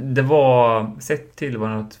så, det var, sett till vad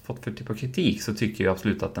den har fått för typ av kritik, så tycker jag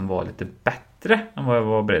absolut att den var lite bättre än vad jag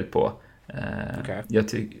var beredd på.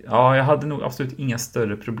 Okay. Jag hade nog absolut inga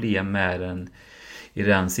större problem med den i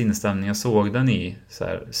den sinnesstämning jag såg den i, så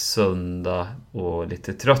här söndag och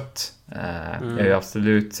lite trött. Jag har ju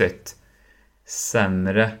absolut sett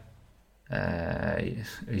sämre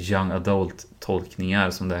young adult tolkningar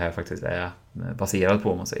som det här faktiskt är baserat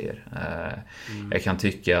på, om man säger. Jag kan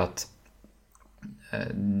tycka att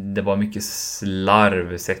det var mycket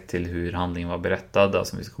slarv sett till hur handlingen var berättad,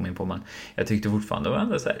 som vi ska komma in på, men jag tyckte fortfarande det var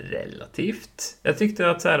ändå så här relativt. Jag tyckte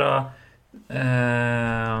att så här,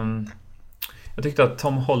 jag tyckte att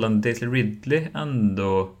Tom Holland och Daisy Ridley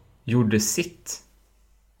ändå gjorde sitt.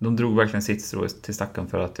 De drog verkligen sitt strå till stacken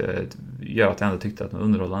för att göra att jag ändå tyckte att de var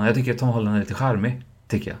underhållande. Jag tycker att Tom Holland är lite charmig,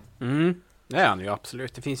 tycker jag. Det är han ju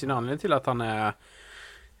absolut. Det finns ju en anledning till att han är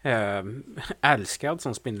älskad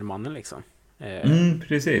som Spindelmannen liksom.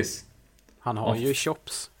 Precis. Han har ju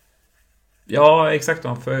chops. Ja, exakt.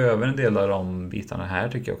 Han får över en del av de bitarna här,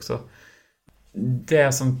 tycker jag också.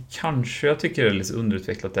 Det som kanske jag tycker är lite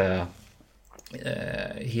underutvecklat är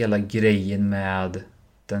hela grejen med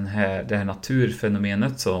det här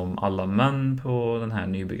naturfenomenet som alla män på den här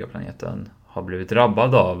nybyggarplaneten har blivit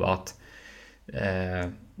drabbade av, att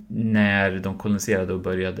när de koloniserade och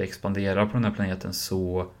började expandera på den här planeten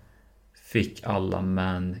så fick alla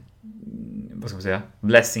män, vad ska man säga,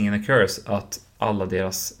 blessing and a curse, att alla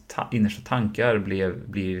deras innersta tankar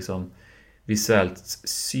blir liksom visuellt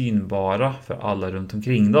synbara för alla runt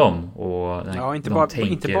omkring dem. Och ja, inte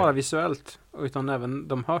bara visuellt, utan även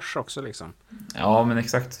de hörs också liksom. Ja, men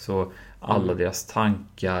exakt, så alla deras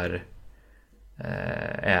tankar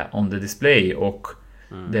är on the display, och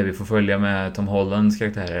det vi får följa med Tom Hollands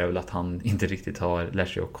karaktär är väl att han inte riktigt har lärt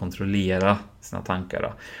sig att kontrollera sina tankar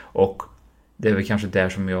då. Och det är väl kanske där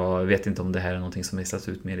som jag vet inte om det här är någonting som är släppt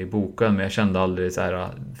ut mer i boken, men jag kände aldrig så här,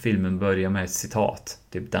 filmen börjar med ett citat,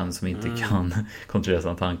 typ den som inte kan kontrollera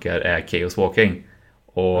sina tankar är Chaos Walking,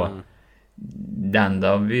 och det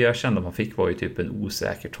enda jag kände man fick var ju typ en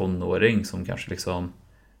osäker tonåring som kanske liksom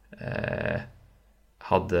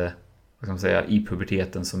hade, vad ska man säga, i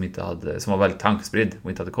puberteten som var väldigt tankespridd och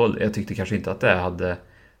inte hade koll. Jag tyckte kanske inte att det hade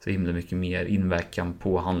så himla mycket mer inverkan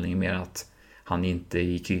på handlingen, mer att han inte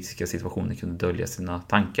i kritiska situationer kunde dölja sina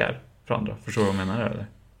tankar för andra. Förstår du vad jag menar, eller?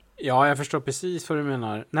 Ja, jag förstår precis vad du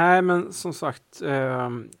menar. Nej, men som sagt,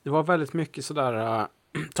 det var väldigt mycket sådär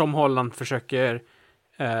Tom Holland försöker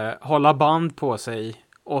hålla band på sig,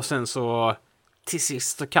 och sen så till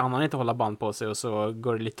sist så kan han inte hålla band på sig, och så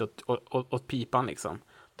går det lite åt pipan liksom.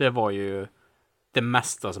 Det var ju det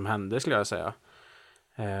mesta som hände, skulle jag säga.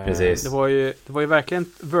 Precis. Det var ju verkligen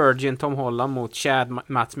Virgin Tom Holland mot Chad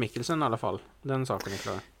Mads Mikkelsen i alla fall. Den saken är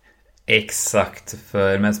klar. Exakt,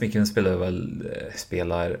 för Mads Mikkelsen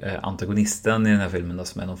spelar antagonisten i den här filmen då,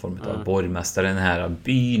 som är någon form av borgmästare i den här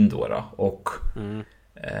byn då. Och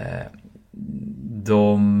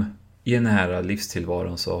de i den här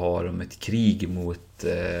livstillvaron så har de ett krig mot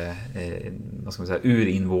vad ska man säga,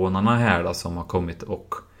 urinvånarna här då, som har kommit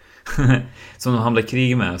och som de hamnade i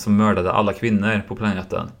krig med, som mördade alla kvinnor på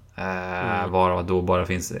planeten. Varav då bara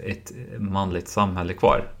finns ett manligt samhälle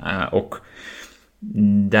kvar. Och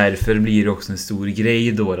därför blir det också en stor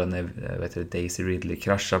grej då när Daisy Ridley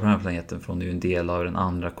kraschar på den här planeten, för hon är ju en del av den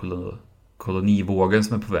andra kolonivågen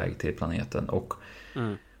som är på väg till planeten. Och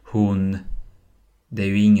det är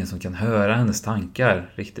ju ingen som kan höra hennes tankar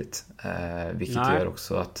riktigt. Vilket gör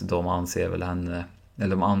också att de anser väl henne,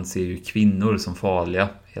 eller de anser ju kvinnor som farliga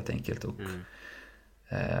helt enkelt. Och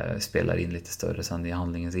spelar in lite större sen i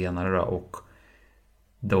handlingen senare då. Och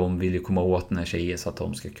de vill ju komma åt den här tjejen så att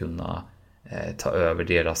de ska kunna ta över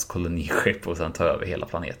deras koloniskepp och sen ta över hela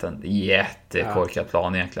planeten. Jättekorkad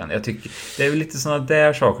plan egentligen. Jag tycker, det är väl lite sådana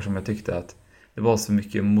där saker som jag tyckte att det var så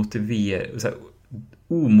mycket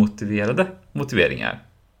omotiverade motiveringar.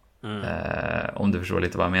 Om du förstår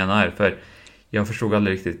lite vad jag menar. För jag förstod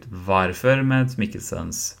aldrig riktigt varför Mads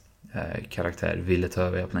Mikkelsens karaktär ville ta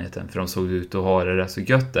över hela planeten. För de såg ut att ha det rätt så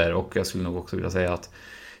gött där. Och jag skulle nog också vilja säga att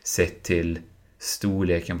sett till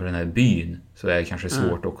storleken på den här byn så är det kanske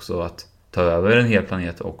svårt också att ta över en hel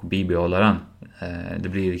planet och bibehålla den. Det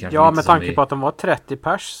blir kanske lite med tanke på att de var 30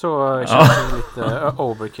 pers så känns det lite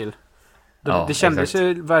overkill. Det kändes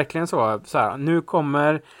ju verkligen så här, nu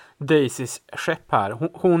kommer Daisys skepp här.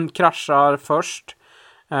 Hon kraschar först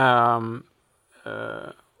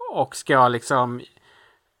och ska liksom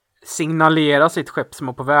signalera sitt skepp som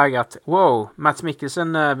är på väg att wow, Mads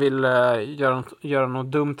Mikkelsen vill göra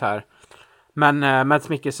något dumt här. Men Mads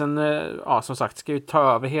Mikkelsen, som sagt, ska ju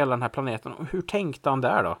ta över hela den här planeten. Och hur tänkte han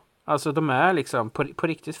där då? Alltså de är liksom på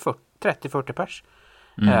riktigt 30-40 pers.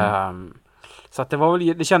 Så att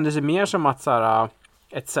det kändes ju mer som att så här,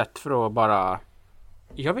 ett sätt för att bara,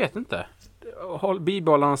 jag vet inte,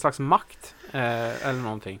 bibehålla någon slags makt eller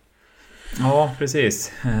någonting. Ja,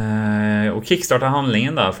 precis. Och kickstarta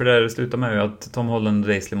handlingen där, för det slutar med ju att Tom Holland och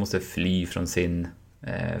Daisy måste fly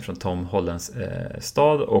från Tom Hollands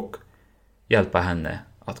stad och hjälpa henne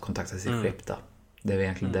att kontakta sitt skepp då. Det är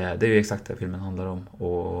egentligen det är ju exakt det filmen handlar om.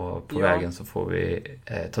 Och på vägen så får vi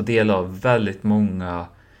ta del av väldigt många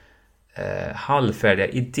halvfärdiga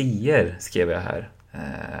idéer, skrev jag här.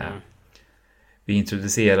 Vi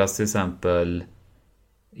introduceras till exempel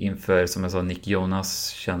inför, som jag sa, Nick Jonas,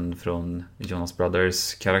 känd från Jonas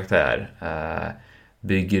Brothers karaktär.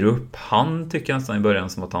 Bygger upp, han tycker nästan i början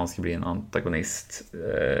som att han ska bli en antagonist.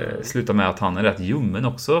 Slutar med att han är rätt ljummen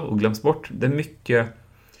också och glöms bort. Det är mycket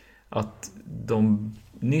att de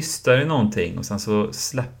nystar i någonting och sen så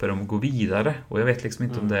släpper de och går vidare. Och jag vet liksom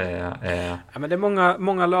inte om det är... Ja, men det är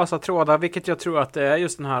många lösa trådar, vilket jag tror att det är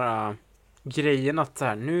just den här grejen att så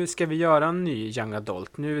här, nu ska vi göra en ny Young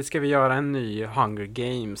Adult. Nu ska vi göra en ny Hunger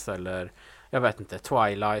Games eller jag vet inte,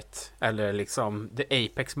 Twilight eller liksom The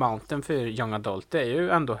Apex Mountain för Young Adult. Det är ju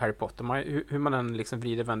ändå Harry Potter. Hur man än liksom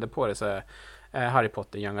vrider vänder på det så är Harry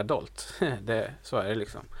Potter Young Adult. Så är det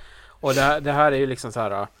liksom. Och det här är ju liksom så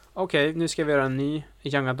här, okej, nu ska vi göra en ny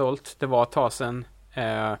Young Adult. Det var ett tag sedan.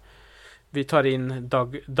 Vi tar in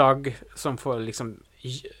Doug som får liksom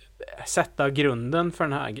sätta grunden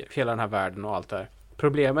för hela den här världen och allt det här.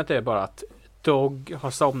 Problemet är bara att Doug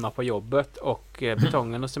har somnat på jobbet och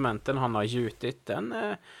betongen och cementen han har gjutit,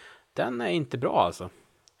 den är inte bra alltså.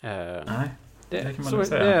 Nej, det kan man så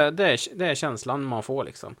säga. Det är känslan man får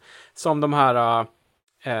liksom. Som de här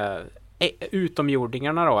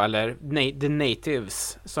utomjordingarna då, eller the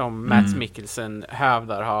natives som Mads Mikkelsen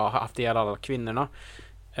hävdar har haft ihjäl alla kvinnorna.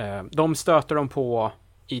 De stöter de på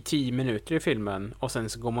i 10 minuter i filmen och sen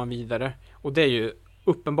så går man vidare. Och det är ju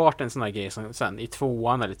uppenbart en sån här grej som sen i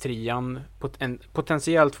 2:an eller 3:an,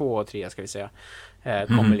 potentiellt 2 och 3 ska vi säga,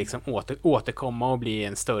 kommer liksom återkomma och bli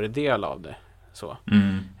en större del av det. Så.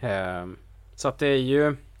 Så att det är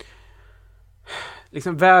ju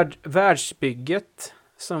liksom världsbygget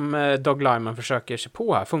som Doug Liman försöker sig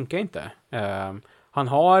på här funkar inte. Han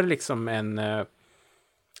har liksom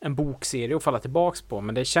en bokserie att falla tillbaks på,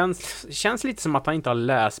 men det känns lite som att han inte har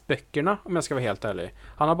läst böckerna, om jag ska vara helt ärlig.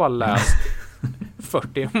 Han har bara läst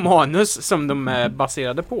 40 manus som de är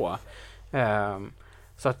baserade på.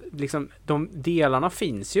 Så att liksom de delarna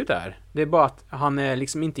finns ju där. Det är bara att han är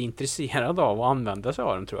liksom inte intresserad av att använda sig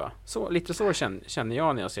av dem, tror jag. Så, lite så känner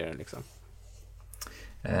jag när jag ser den liksom.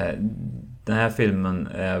 Den här filmen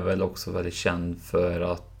är väl också väldigt känd för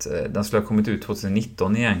att den skulle ha kommit ut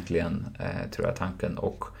 2019 egentligen, tror jag tanken,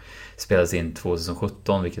 och spelades in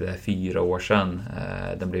 2017, vilket är 4 år sedan.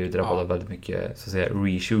 Den blev ju drabbad av väldigt mycket, så att säga,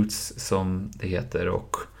 reshoots som det heter,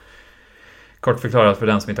 och kort förklarat för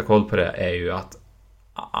den som inte har koll på det är ju att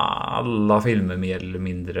alla filmer mer eller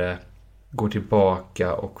mindre går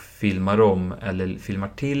tillbaka och filmar om eller filmar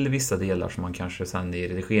till vissa delar som man kanske sen i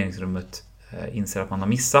redigeringsrummet inser att man har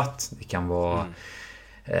missat. Det kan vara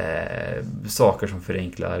saker som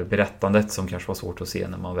förenklar berättandet som kanske var svårt att se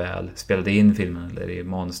när man väl spelade in filmen eller i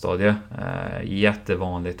manusstadiet.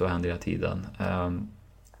 Jättevanligt och händer hela tiden.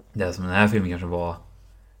 Det som den här filmen kanske var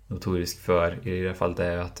notorisk för i det här fallet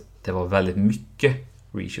är att det var väldigt mycket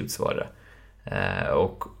reshoots var det.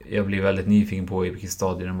 Och jag blev väldigt nyfiken på i vilken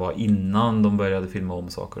stadie den var innan de började filma om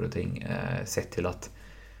saker och ting, sett till att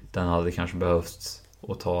den hade kanske behövt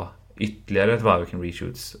att ta ytterligare ett varv kring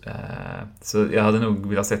reshoots. Så jag hade nog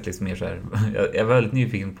velat sett liksom mer så här. Jag är väldigt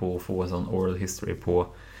nyfiken på att få en sån oral history på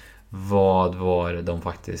vad var det de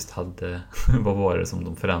faktiskt hade, vad var det som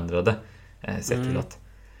de förändrade, sett till att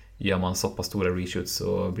gör man så pass stora reshoots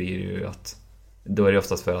så blir det ju att då är det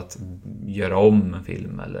oftast för att göra om en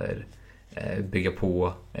film eller bygga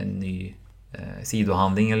på en ny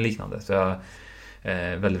sidohandling eller liknande. Så jag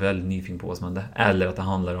är väldigt, väldigt nyfiken på vad som hände. Eller att det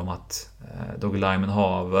handlar om att Doug Liman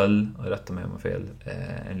har väl, rätta mig om jag fel,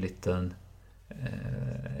 en liten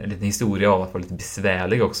historia av att vara lite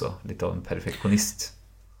besvärlig också. Lite av en perfektionist.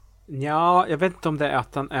 Ja, jag vet inte om det är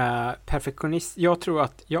att han är perfektionist. Jag tror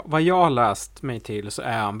att, vad jag har läst mig till så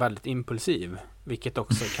är han väldigt impulsiv. Vilket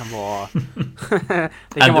också kan vara...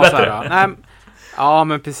 det kan vara så här, nej, ja,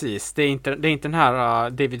 men precis. Det är inte den här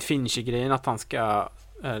David Fincher-grejen att han ska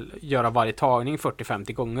göra varje tagning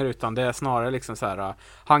 40-50 gånger, utan det är snarare liksom så här,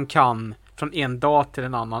 han kan från en dag till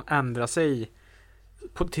en annan ändra sig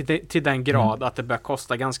till den grad att det börjar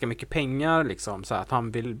kosta ganska mycket pengar liksom, så att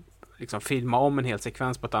han vill liksom filma om en hel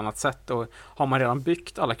sekvens på ett annat sätt, och har man redan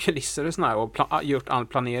byggt alla kulisser och såna och gjort all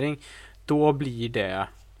planering, då blir det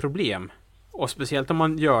problem. Och speciellt om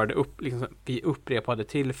man gör det liksom, vid upprepade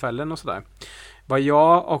tillfällen och sådär. Vad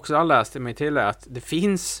jag också har läst mig till är att det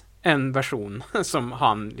finns en version som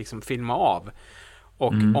han liksom filmar av.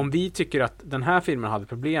 Och om vi tycker att den här filmen hade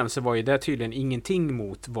problem, så var ju det tydligen ingenting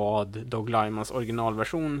mot vad Doug Limans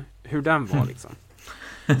originalversion, hur den var liksom.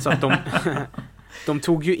 Så att de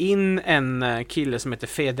tog ju in en kille som heter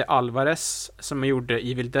Fede Alvarez som gjorde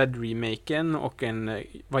Evil Dead-remaken och en,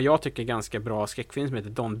 vad jag tycker, ganska bra skräckfilm som heter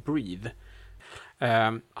Don't Breathe.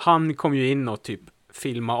 Han kom ju in och typ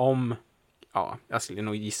filma om, ja, jag skulle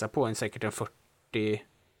nog gissa på säkert en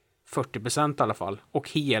 40% i alla fall. Och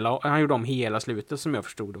han gjorde om hela slutet som jag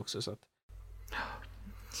förstod också. Så att.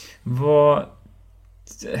 Vad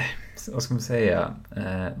ska man säga?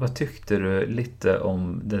 Vad tyckte du lite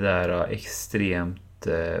om det där extremt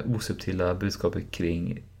osubtila budskapet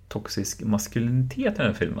kring toxisk maskulinitet i den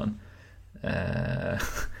här filmen?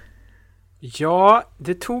 Ja,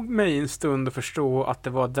 det tog mig en stund att förstå att det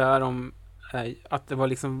var där att det var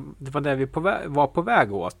liksom, det var där vi var på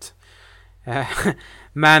väg åt.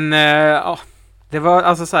 Men ja, det var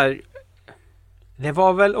alltså så här, det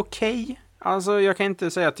var väl okej. Alltså jag kan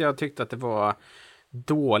inte säga att jag tyckte att det var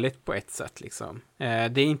dåligt på ett sätt liksom. Det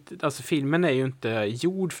är inte, alltså filmen är ju inte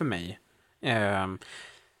gjord för mig.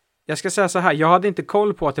 Jag ska säga så här, jag hade inte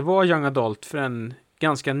koll på att det var Young Adult förrän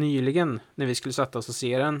ganska nyligen när vi skulle sätta oss och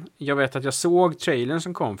se den. Jag vet att jag såg trailern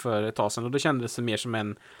som kom för ett tag sedan, och då kändes det mer som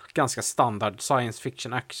en ganska standard science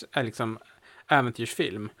fiction liksom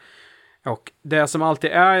äventyrsfilm. Och det som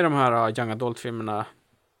alltid är i de här Young Adult-filmerna,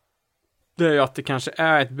 det är ju att det kanske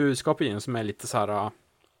är ett budskap i den som är lite så här,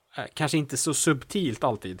 kanske inte så subtilt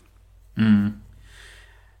alltid.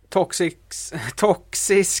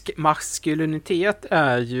 Toxisk maskulinitet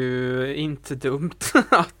är ju inte dumt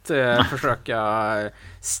att försöka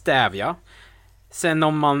stävja. Sen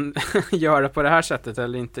om man gör det på det här sättet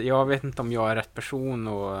eller inte, jag vet inte om jag är rätt person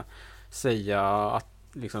att säga att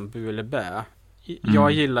liksom bu eller bä.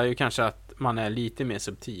 Jag gillar ju kanske att man är lite mer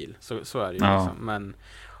subtil, så är det ju liksom. Men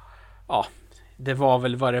ja, det var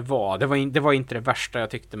väl vad det var. Det var inte det värsta jag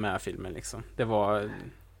tyckte med filmen liksom. Det var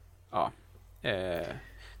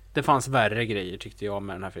det fanns värre grejer tyckte jag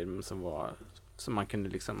med den här filmen som man kunde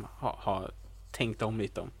liksom ha tänkt om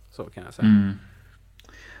lite om, så kan jag säga.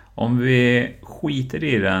 Om vi skiter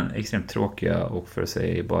i den extremt tråkiga och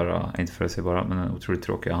men den otroligt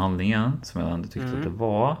tråkiga handlingen som jag ändå tyckte att det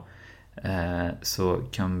var, så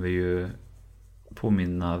kan vi ju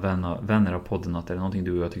påminna vänner av podden att är det någonting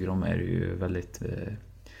du och jag tycker om, är det ju väldigt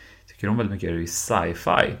mycket är det ju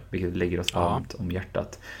sci-fi, vilket ligger oss varmt om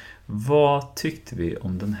hjärtat. Vad tyckte vi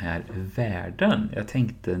om den här världen? Jag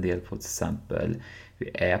tänkte en del på till exempel,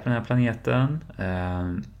 vi är på den här planeten.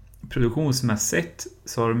 Produktionsmässigt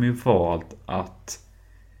så har de ju valt att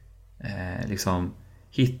liksom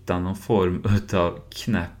hitta någon form utav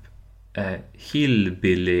knäpp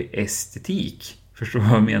hillbilly-estetik. Förstår du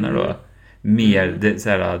vad jag menar då? Mer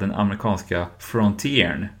såhär, den amerikanska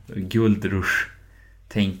frontiern,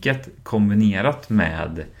 guldrush-tänket kombinerat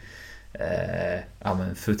med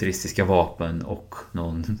futuristiska vapen och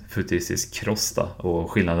någon futuristisk kross då.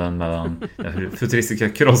 Och skillnaden mellan den futuristiska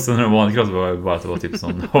krossen och den vanliga krossen var bara att det var typ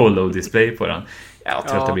sån holo-display på den. Jag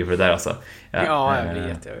tror att det blir på det där alltså. Jag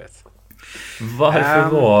vet. Varför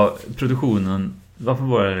var produktionen, varför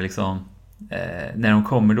var det liksom när de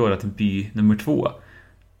kommer då till by nummer 2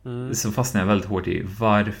 så fastnar jag väldigt hårt i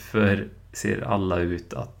varför ser alla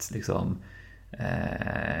ut att liksom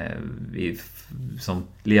vi som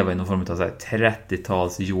lever i någon form av så här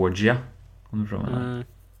 30-tals Georgia, om du förstår.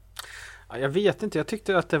 Jag vet inte, jag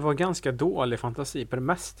tyckte att det var ganska dålig fantasi på det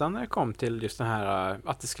mesta när det kom till just det här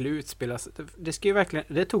att det skulle utspelas. Det skulle verkligen,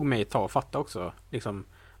 det tog mig ett tag att fatta också, liksom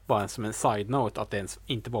bara som en side note, att det ens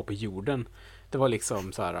inte var på jorden. Det var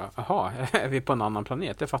liksom så här, jaha, är vi på en annan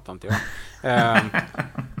planet? Det fattar inte jag.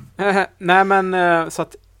 Nej men så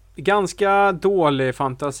att ganska dålig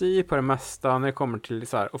fantasi på det mesta när det kommer till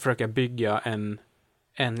så här att försöka bygga en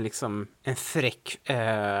liksom en fräck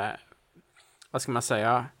vad ska man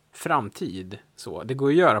säga, framtid. Så det går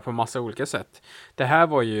att göra på massa olika sätt. Det här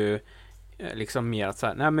var ju liksom mer att så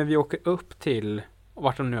här, nej men vi åker upp till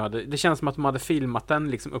vart de nu hade, det känns som att de hade filmat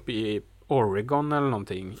den liksom uppe i Oregon eller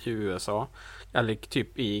någonting i USA. Eller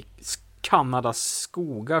typ i Kanadas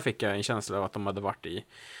skogar fick jag en känsla av att de hade varit i.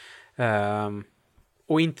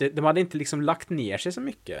 Och de hade inte liksom lagt ner sig så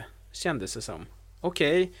mycket, kändes det som.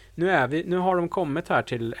 Okej, nu har de kommit här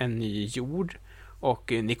till en ny jord.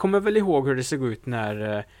 Och ni kommer väl ihåg hur det såg ut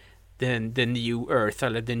när the New Earth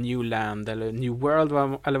eller the New Land eller New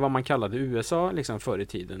World eller vad man kallade USA liksom förr i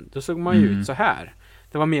tiden. Då såg man ju ut så här.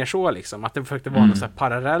 Det var mer så liksom, att det försökte vara någon så här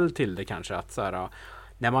parallell till det kanske, att så här,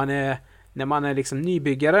 när man är liksom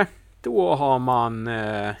nybyggare, då har man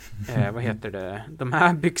vad heter det, de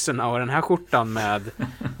här byxorna och den här skjortan med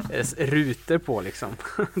rutor på liksom.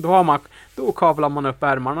 Då kavlar man upp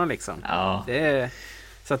ärmarna liksom. Ja.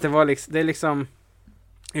 Så att det var liksom, det är liksom,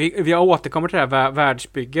 vi har återkommit till det här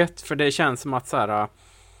världsbygget, för det känns som att så här,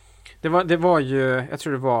 det var ju, jag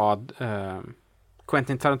tror det var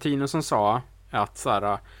Quentin Tarantino som sa att så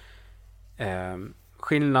här,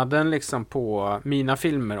 skillnaden liksom på mina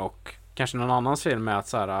filmer och kanske någon annans film är att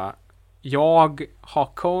så här, jag har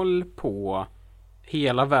koll på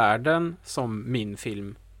hela världen som min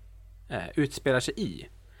film utspelar sig i.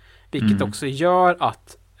 Vilket också gör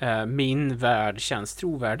att min värld känns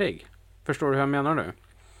trovärdig. Förstår du hur jag menar nu?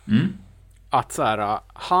 Att så här,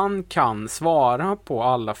 han kan svara på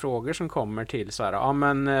alla frågor som kommer till så här, ja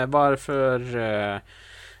men varför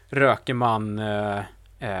röker man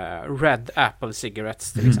Red Apple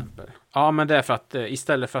cigarettes till exempel? Ja men det är för att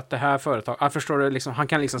istället för att det här företaget, förstår du liksom, han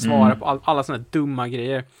kan liksom svara på alla såna dumma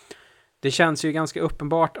grejer. Det känns ju ganska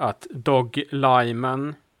uppenbart att Doug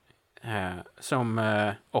Liman som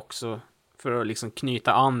också, för att liksom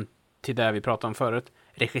knyta an till det vi pratade om förut,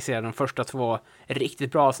 regisserade de första 2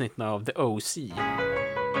 riktigt bra avsnitten av The OC.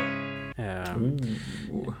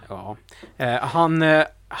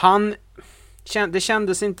 Det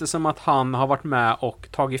kändes inte som att han har varit med och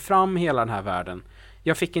tagit fram hela den här världen.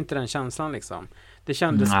 Jag fick inte den känslan liksom. Det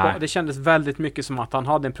kändes väldigt mycket som att han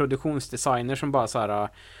hade en produktionsdesigner som bara så här,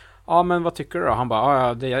 ja men vad tycker du då? Han bara,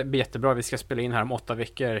 ja det blir jättebra, vi ska spela in här om 8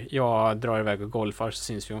 veckor. Jag drar iväg och golfar, så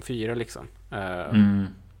syns vi om 4 liksom.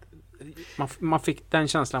 Man fick den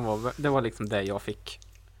känslan, det var liksom det jag fick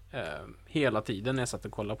hela tiden när jag satt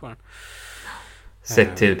och kollade på den.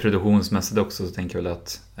 Sett till produktionsmässigt också, så tänker jag väl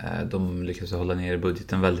att de lyckas hålla ner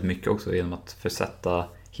budgeten väldigt mycket också genom att försätta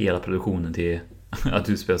hela produktionen till att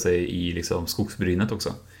utspela sig i liksom skogsbrynet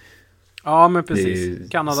också. Ja men precis,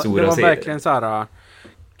 Kanada, det var verkligen så här,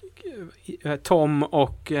 Tom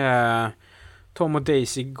och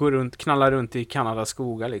Daisy knallar runt i Kanadas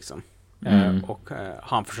skogar liksom. Och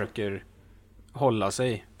han försöker hålla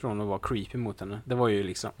sig från att vara creepy mot henne. Det var ju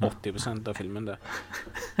liksom 80% av filmen där.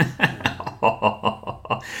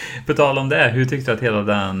 På tal om det, hur tyckte du att hela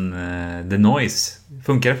den The Noise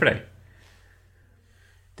funkar för dig?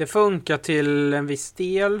 Det funkar till en viss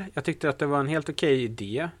del. Jag tyckte att det var en helt okej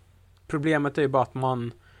idé. Problemet är ju bara att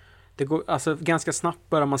det går, alltså ganska snabbt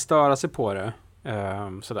börjar man störa sig på det.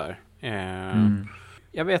 Sådär.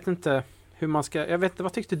 Jag vet inte hur man ska,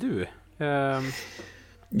 vad tyckte du?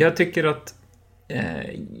 Jag tycker att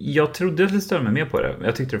Jag trodde att det störde mig mer på det.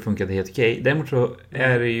 Jag tyckte det funkade helt okej. Däremot så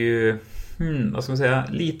är det ju vad ska man säga,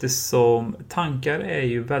 lite som tankar är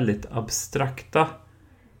ju väldigt abstrakta,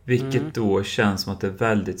 vilket då känns som att det är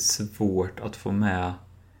väldigt svårt att få med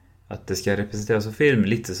att det ska representeras av film.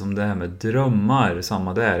 Lite som det här med drömmar,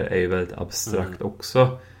 samma där, är ju väldigt abstrakt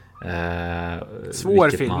också.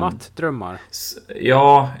 Svårfilmat, drömmar.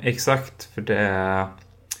 Ja, exakt, för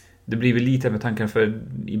det blir väl lite med tankarna, för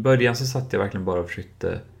i början så satt jag verkligen bara och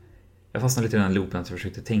försökte, jag fastnade lite i den loopen att jag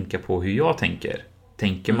försökte tänka på hur jag tänker.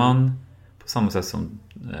 Tänker man på samma sätt som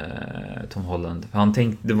Tom Holland? För han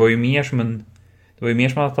tänkte, det var ju mer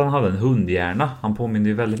som att han hade en hundhjärna. Han påminner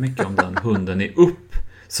ju väldigt mycket om den hunden i Upp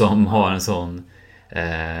som har en sån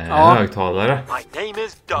högtalare. My name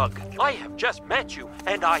is Doug. I have just met you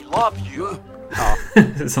and I love you.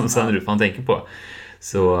 Som sänder ut vad han tänker på.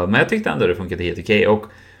 Så, men jag tyckte ändå det funkade helt okej. Och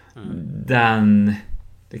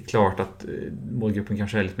det är klart att målgruppen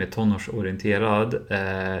kanske är lite mer tonårsorienterad.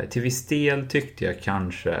 Till viss del tyckte jag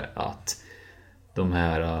kanske att de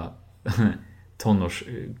här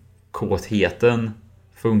tonårskåtheten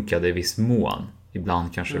funkade i viss mån.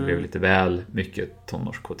 Ibland kanske det blev lite väl mycket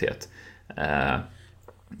tonårskåthet.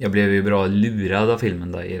 Jag blev ju bra lurad av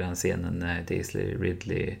filmen där i den scenen när Daisy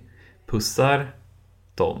Ridley pussar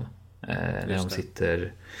Tom. När de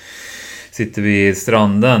sitter vid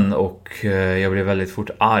stranden, och jag blev väldigt fort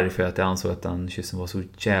arg för att jag ansåg att den kyssen var så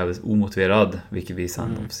jävligt omotiverad, vilket vi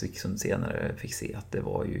sen senare fick se att det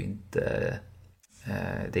var ju inte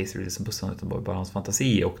Daisy Ridley som pussade, utan bara hans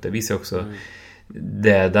fantasi. Och det visar också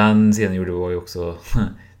det den scenen gjorde var ju också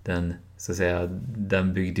den, så att säga,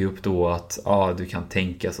 den byggde upp då att du kan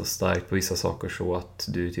tänka så starkt på vissa saker så att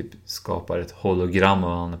du typ skapar ett hologram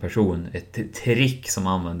av en annan person. Ett trick som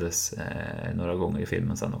användes några gånger i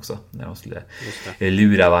filmen sen också, när de skulle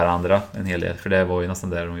lura varandra en hel del. För det var ju nästan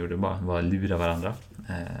där de gjorde, bara lura varandra.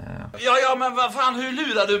 Ja, men vad fan, hur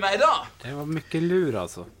lurar du mig då? Det var mycket lur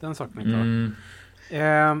alltså, den saken inte.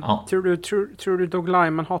 Tror du Doug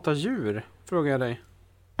Liman hatar djur? Frågar jag dig.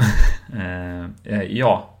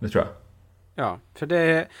 Ja, det tror jag. Ja, för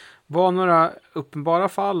det var några uppenbara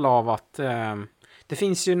fall av att det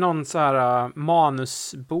finns ju någon så här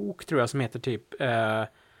manusbok, tror jag, som heter typ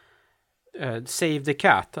Save the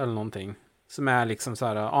Cat eller någonting. Som är liksom så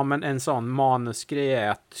här, men en sån manusgrej är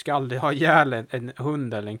att du ska aldrig ha ihjäl en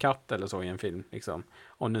hund eller en katt eller så i en film, liksom.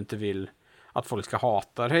 Om du inte vill att folk ska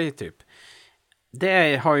hata dig, typ.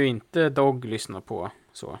 Det har ju inte Doug lyssnat på,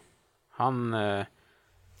 så. Han...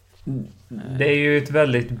 Det är ju ett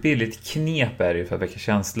väldigt billigt knep är det för att väcka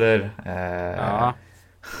känslor.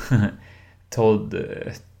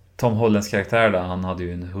 Tom Hollands karaktär där, han hade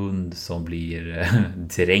ju en hund som blir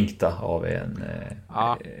dränkta av en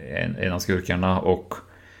av skurkarna, och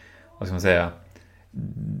vad ska man säga,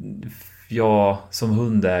 jag som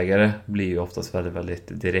hundägare blir ju oftast väldigt,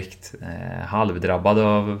 väldigt direkt halvdrabbad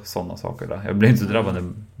av sådana saker där. Jag blir inte så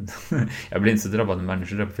drabbad när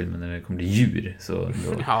människor där på filmen när det kommer till djur. Så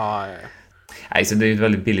nej, så det är ju ett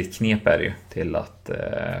väldigt billigt knep är det ju till att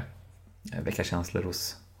väcka känslor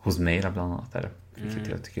hos mig bland annat där. Vilket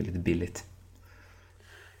jag tycker är lite billigt.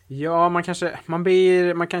 Ja, man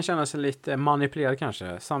kan känna sig lite manipulerad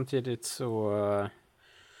kanske. Samtidigt så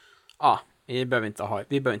vi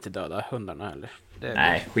behöver inte döda hundarna heller.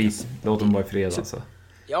 Nej, skit. Låt dem vara i fred alltså.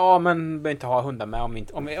 Ja, men behöver inte ha hundar med.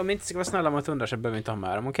 Om vi inte ska vara snälla mot hundar så behöver vi inte ha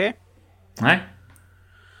med dem, okej? Nej.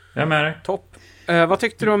 Jag är med dig. Topp. Vad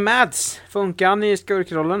tyckte du om Mads? Funkar han i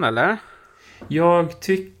skurkrollen, eller? Jag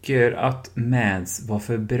tycker att Mads var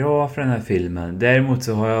för bra för den här filmen. Däremot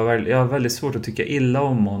så har jag väldigt svårt att tycka illa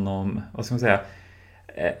om honom. Vad ska man säga?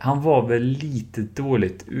 Han var väl lite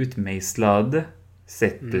dåligt utmejslad.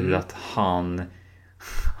 Sett till att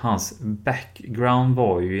hans background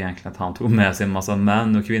var ju egentligen att han tog med sig en massa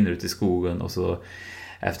män och kvinnor ut i skogen, och så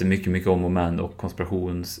efter mycket, mycket om och men och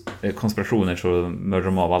konspirationer så mördade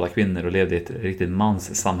de av alla kvinnor och levde i ett riktigt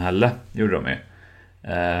manssamhälle, gjorde de ju.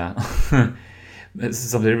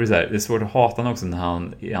 Samtidigt blir det så här, det är svårt att hata honom också när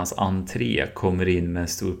han i hans entré kommer in med en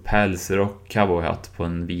stor pälsrock, cowboyhatt på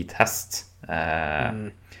en vit häst.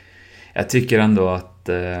 Jag tycker ändå att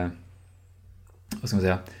vad ska man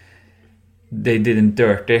säga, they did him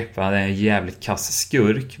dirty, för han är en jävligt kass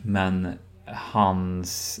skurk, men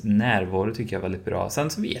hans närvaro tycker jag är väldigt bra. Sen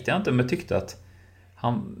så vet jag inte om jag tyckte att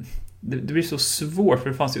det blir så svårt, för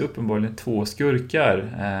det fanns ju uppenbarligen två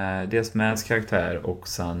skurkar, dels Mads karaktär och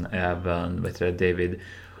sen även David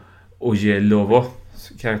Oyelowo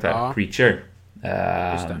karaktär, Preacher,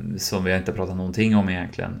 som vi inte pratat någonting om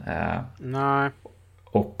egentligen. Nej.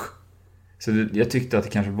 Och så jag tyckte att det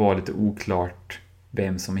kanske var lite oklart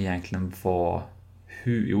vem som egentligen var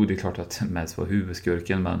Jo, det är klart att Mads var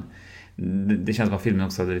huvudskurken, men det känns som att filmen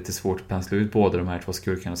också hade lite svårt att pensla ut båda de här två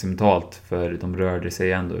skurkarna simultant, för de rörde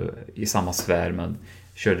sig ändå i samma sfär men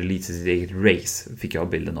körde lite sitt eget race, fick jag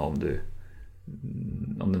bilden av, om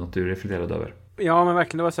det är något du reflekterade över. Ja, men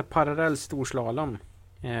verkligen, det var så parallell storslalom.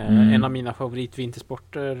 En av mina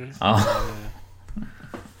favoritvintersporter.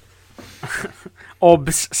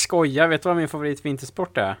 Obs, skoja, vet du vad min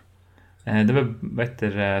favoritvintersport är? Det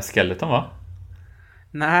var Skeleton, va?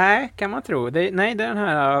 Nej, kan man tro. Det är den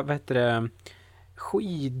här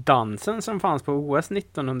skiddansen som fanns på OS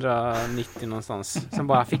 1990 någonstans, som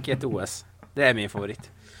bara fick ett OS. Det är min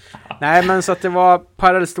favorit. Nej, men så att det var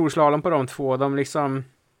parallell storslalom på de två. De liksom,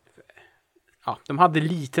 ja, de hade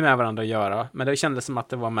lite med varandra att göra, men det kändes som att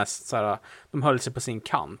det var mest så här, de höll sig på sin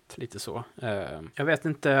kant, lite så. Jag vet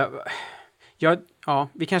inte. Jag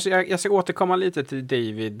ska återkomma lite till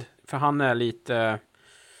David, för han är lite,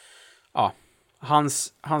 ja,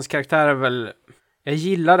 hans karaktär är väl, jag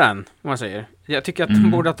gillar den, om man säger. Jag tycker att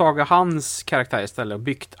de borde ha tagit hans karaktär istället och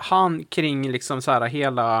byggt han kring liksom så här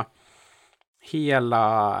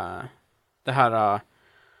hela det här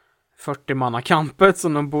 40-manna-kampet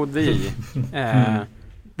som de bodde i.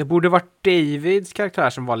 Det borde varit Davids karaktär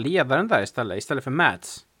som var ledaren där istället för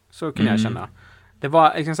Mads. Så kan jag känna. Det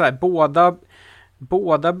var liksom så här,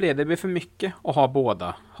 båda blev för mycket att ha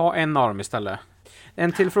båda. Ha en arm istället.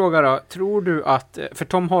 En till fråga då. Tror du att, för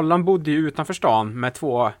Tom Holland bodde ju utanför stan med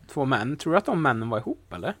två män. Tror du att de männen var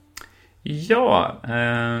ihop, eller? Ja,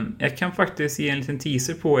 jag kan faktiskt ge en liten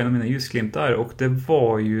teaser på en av mina ljusglimtar, och det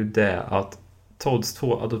var ju det att Todds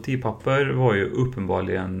 2 adoptivpappor var ju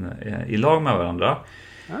uppenbarligen i lag med varandra.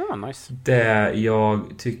 Nice. Det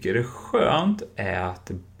jag tycker är skönt är att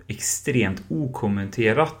det är extremt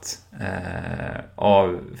okommenterat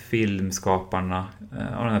av filmskaparna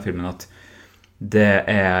av den här filmen, att det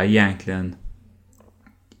är egentligen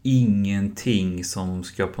ingenting som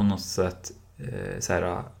ska på något sätt så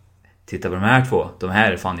här, titta på de här två, de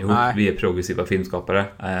här är fan ihop. Nej. Vi är progressiva filmskapare.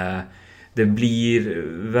 Det blir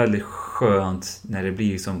väldigt skönt när det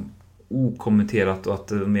blir liksom okommenterat och att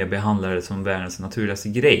de mer behandlar det som världens naturligaste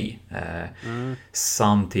grej.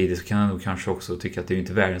 Samtidigt så kan jag nog kanske också tycka att det är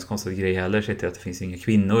inte världens konstigaste grej heller, så att det finns inga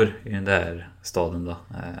kvinnor i den där staden då.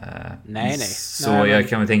 Nej. Så jag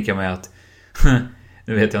kan väl tänka mig att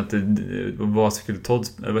nu vet jag inte vad skulle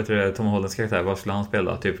Tom Hollands karaktär, vad skulle han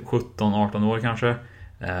spela? Typ 17-18 år kanske.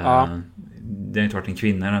 Det har inte varit en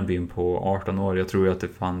kvinna i den byn på 18 år. Jag tror ju att det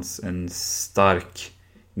fanns en stark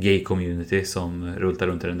gay-community som rultar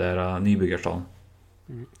runt i den där nybyggarstan.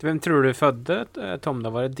 Vem tror du födde Tom då?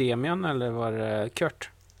 Var det Demian eller var det Kurt?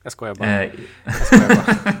 Jag skojar bara.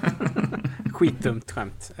 Skitdumt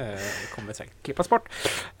skämt. Kommer säkert klippas bort.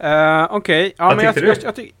 Okej. Ja, men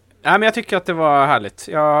jag tycker att det var härligt.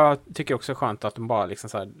 Jag tycker också skönt att de bara liksom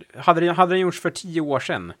så här, hade det gjorts för 10 år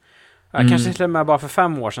sedan. Kanske till och med bara för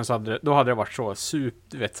 5 år sedan, så hade det varit så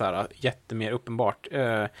jättemer uppenbart.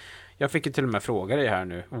 Jag fick ju till och med fråga dig här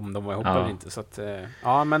nu om de var ihop eller inte. Så att,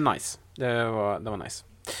 ja, men nice. Det var nice.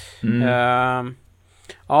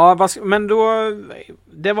 Men då,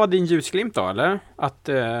 det var din ljusglimt då, eller? Att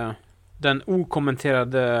den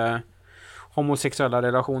okommenterade homosexuella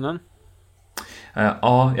relationen.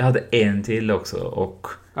 Ja, jag hade en till också, och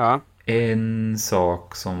en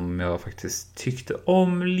sak som jag faktiskt tyckte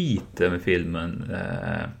om lite med filmen,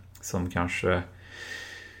 som kanske,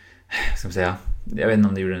 ska man säga, jag vet inte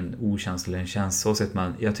om det gjorde en okänsla eller en känsla,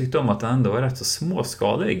 men jag tyckte om att den ändå var rätt så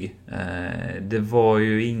småskalig. Det var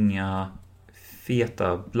ju inga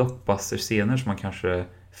feta blockbuster-scener som man kanske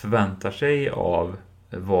förväntar sig av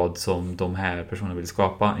vad som de här personerna vill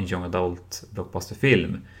skapa, en young adult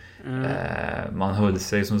blockbuster-film. Man höll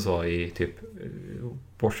sig, som du sa, i typ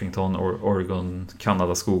Washington, Oregon,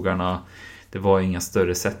 Kanada-skogarna. Det var inga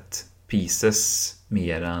större set pieces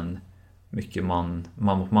mer än mycket man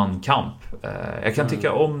mot man-kamp. Jag kan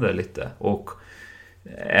tycka om det lite, och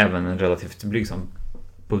även en relativt blygsam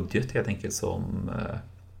budget helt enkelt som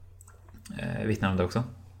vittnar om det också.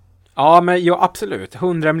 Ja, men ja, absolut.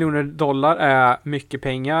 $100 miljoner är mycket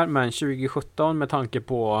pengar, men 2017 med tanke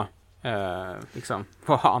på liksom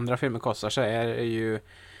vad andra filmer kostar, så är det ju,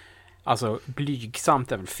 alltså,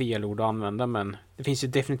 blygsamt är väl fel ord att använda, men det finns ju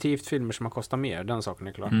definitivt filmer som har kostat mer, den saken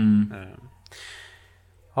är klar.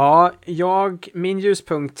 Ja, min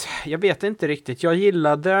ljuspunkt, jag vet inte riktigt. Jag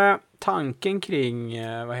gillade tanken kring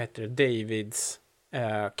Davids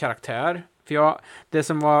karaktär. För det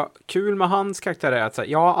som var kul med hans karaktär är att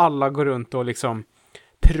alla går runt och liksom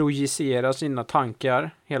projicerar sina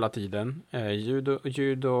tankar hela tiden.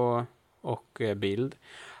 Ljud och bild.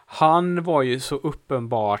 Han var ju så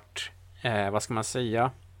uppenbart, vad ska man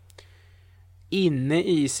säga, inne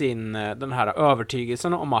i den här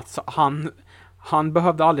övertygelsen om att han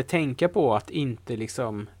behövde aldrig tänka på att inte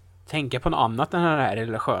liksom tänka på något annat än den här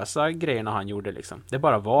religiösa grejerna han gjorde liksom. Det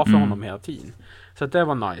bara var för honom hela tiden. Så att det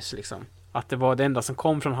var nice liksom. Att det var det enda som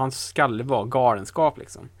kom från hans skalle var galenskap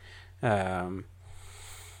liksom.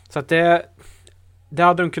 Så att det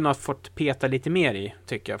hade de kunnat fått peta lite mer i,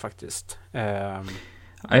 tycker jag faktiskt.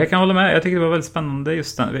 Jag kan hålla med. Jag tyckte det var väldigt spännande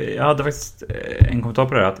just den. Jag hade faktiskt en kommentar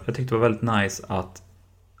på det här, att jag tyckte det var väldigt nice att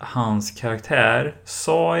hans karaktär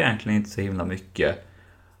sa egentligen inte så himla mycket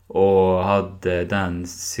och hade den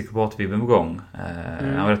psykopatvibben på gång.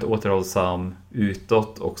 Han var rätt återhållsam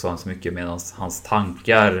utåt och sa inte så mycket, medan hans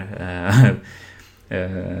tankar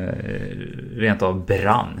rent av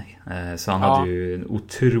brann. Så han hade ju en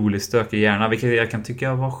otroligt stökig hjärna, vilket jag kan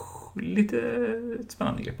tycka var lite ett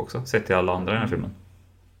spännande grepp också, sett till alla andra i den här filmen.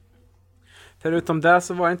 Förutom det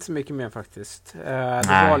så var det inte så mycket mer faktiskt.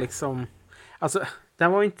 Det var liksom, alltså det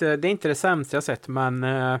är inte det sämsta jag sett, men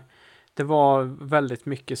det var väldigt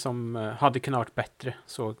mycket som hade kunnat varit bättre,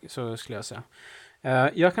 så skulle jag säga.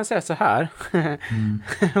 Jag kan säga så här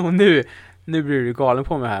och nu blir du galen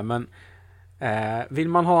på mig här, men vill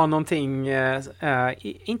man ha någonting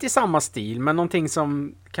inte i samma stil, men någonting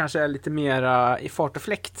som kanske är lite mer i fart och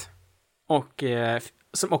fläkt och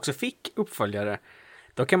som också fick uppföljare,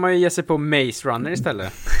 då kan man ju ge sig på Maze Runner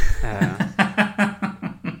istället.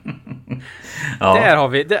 Ja.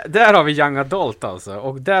 Där har vi Young Adult alltså,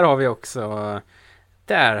 och där har vi också,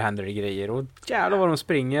 där händer det grejer och jävlar vad de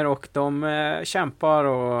springer och de kämpar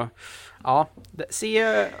och ja,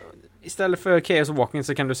 istället för Chaos Walking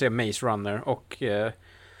så kan du se Maze Runner och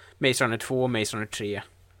Maze Runner 2 och Maze Runner 3.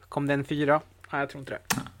 Kom den 4? Nej, jag tror inte det.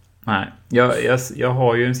 Nej, jag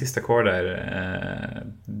har ju en sista kvar där,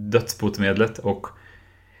 dödsbotemedlet, och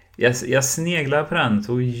jag sneglar på den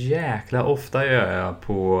så jäkla ofta, gör jag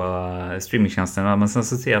på streamingtjänsterna, men sen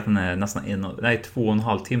så ser jag att den är nästan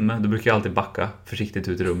 2,5 timme. Då brukar jag alltid backa försiktigt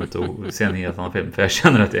ut i rummet och se en helt annan film, för jag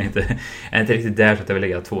känner att jag inte är riktigt där så att jag vill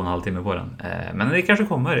lägga 2,5 timme på den. Men det kanske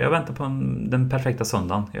kommer. Jag väntar på den perfekta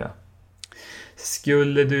söndagen. Ja.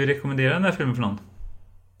 Skulle du rekommendera den här filmen för någon?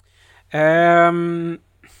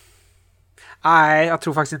 Nej, jag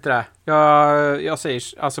tror faktiskt inte det. Jag säger,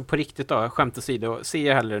 alltså på riktigt då, skämt åsido, ser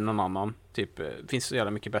jag hellre någon annan. Typ, finns så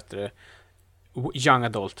jävla mycket bättre Young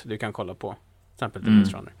Adult du kan kolla på. Till exempel The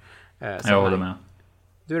Maze Runner. Jag håller med.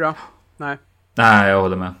 Du då? Nej, jag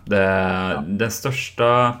håller med.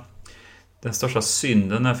 Den största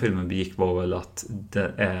synden när filmen begick var väl att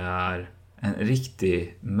det är en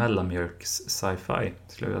riktig mellanmjölks sci-fi,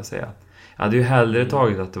 skulle jag vilja säga. Jag hade ju hellre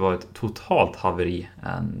tagit att det var ett totalt haveri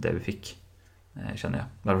än det vi fick, känner jag.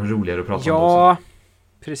 Det var roligare att prata om det också. Ja,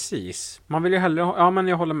 precis. Man vill ju hellre men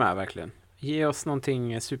jag håller med verkligen. Ge oss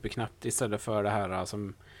någonting superknappt istället för det här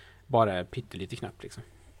som bara är pyttelite knappt liksom.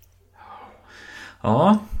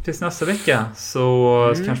 Ja, tills nästa vecka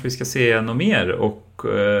så kanske vi ska se något mer, och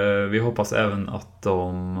vi hoppas även att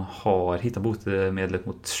de har hittat botemedlet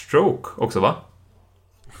mot stroke också, va?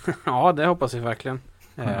 Ja, det hoppas vi verkligen.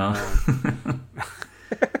 Ja.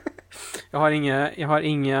 Jag har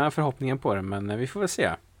inga förhoppningar på det, men vi får väl se.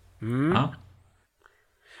 Ja.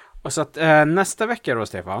 Och så att nästa vecka då,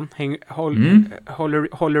 Stefan,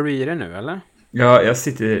 håller du i det nu, eller? Ja, jag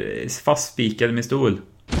sitter fastspikad i min stol.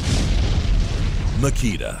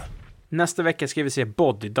 Makita. Nästa vecka ska vi se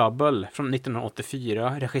Body Double från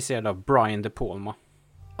 1984, regisserad av Brian De Palma.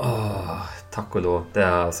 Tack och lov, det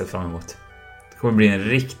har jag sett fram emot. Det kommer bli en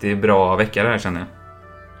riktigt bra vecka det här, känner jag.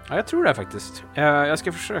 Ja, jag tror det faktiskt. Jag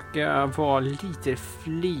ska försöka vara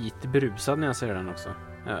lite berusad när jag ser den också.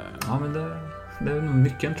 Ja, men det är nog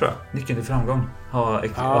nyckeln, tror jag. Nyckeln till framgång. Ha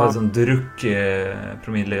en sån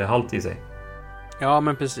promillehalt i sig. Ja,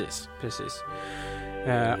 men precis.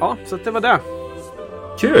 Ja, så det var det.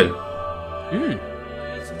 Kul!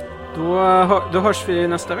 Då hörs vi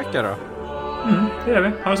nästa vecka då. Det gör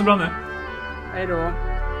vi. Ha det så bra nu. Hej då.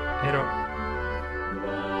 Hej då.